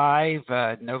live.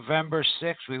 November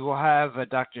 6th, we will have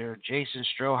Dr. Jason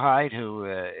Strohide, who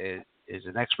is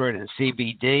an expert in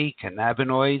CBD,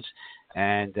 cannabinoids,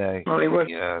 and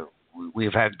we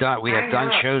have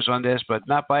done shows on this, but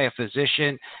not by a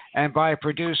physician and by a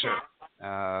producer.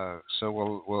 So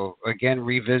we'll again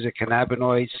revisit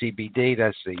cannabinoids, CBD.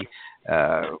 That's the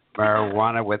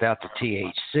marijuana without the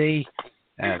THC.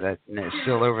 That is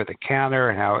still over the counter,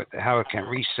 and how it can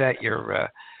reset your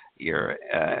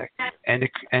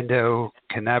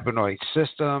endocannabinoid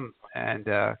system, and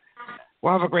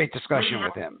we'll have a great discussion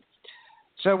with him.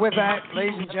 So with that,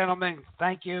 ladies and gentlemen,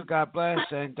 thank you. God bless.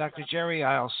 And Dr. Jerry,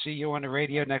 I'll see you on the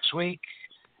radio next week.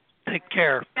 Take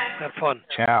care. Have fun.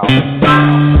 Ciao.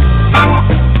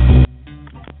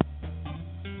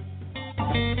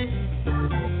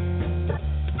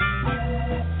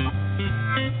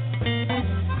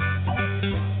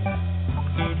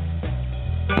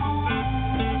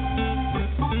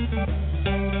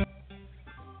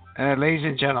 Ladies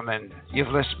and gentlemen, you've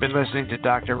been listening to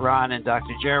Dr. Ron and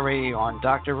Dr. Jerry on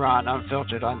Dr. Ron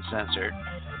Unfiltered, Uncensored,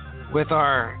 with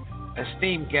our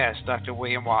esteemed guest, Dr.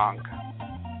 William Wong.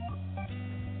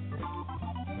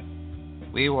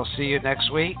 We will see you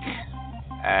next week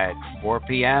at 4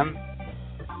 p.m.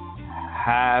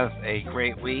 Have a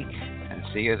great week, and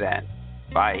see you then.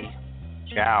 Bye.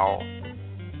 Ciao.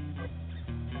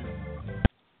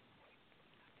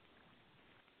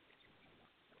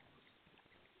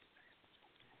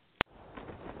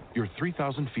 You're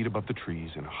 3,000 feet above the trees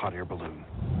in a hot air balloon.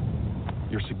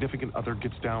 Your significant other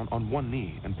gets down on one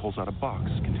knee and pulls out a box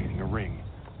containing a ring.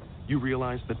 You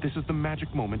realize that this is the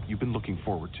magic moment you've been looking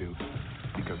forward to,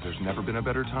 because there's never been a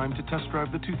better time to test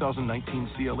drive the 2019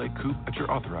 CLA Coupe at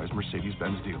your authorized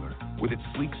Mercedes-Benz dealer. With its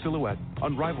sleek silhouette,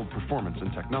 unrivaled performance,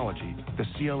 and technology, the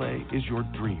CLA is your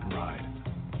dream ride.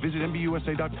 Visit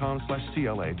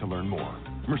MBUSA.com/CLA to learn more.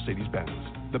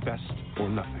 Mercedes-Benz, the best or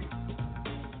nothing.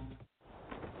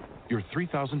 You're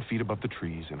 3,000 feet above the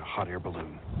trees in a hot air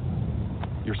balloon.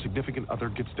 Your significant other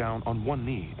gets down on one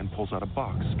knee and pulls out a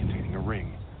box containing a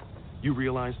ring. You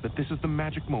realize that this is the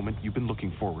magic moment you've been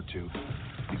looking forward to,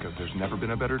 because there's never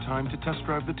been a better time to test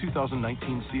drive the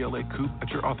 2019 CLA Coupe at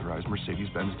your authorized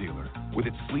Mercedes-Benz dealer. With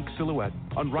its sleek silhouette,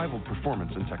 unrivaled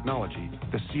performance, and technology,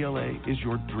 the CLA is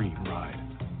your dream ride.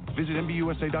 Visit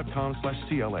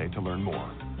MBUSA.com/CLA to learn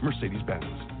more.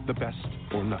 Mercedes-Benz, the best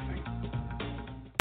or nothing.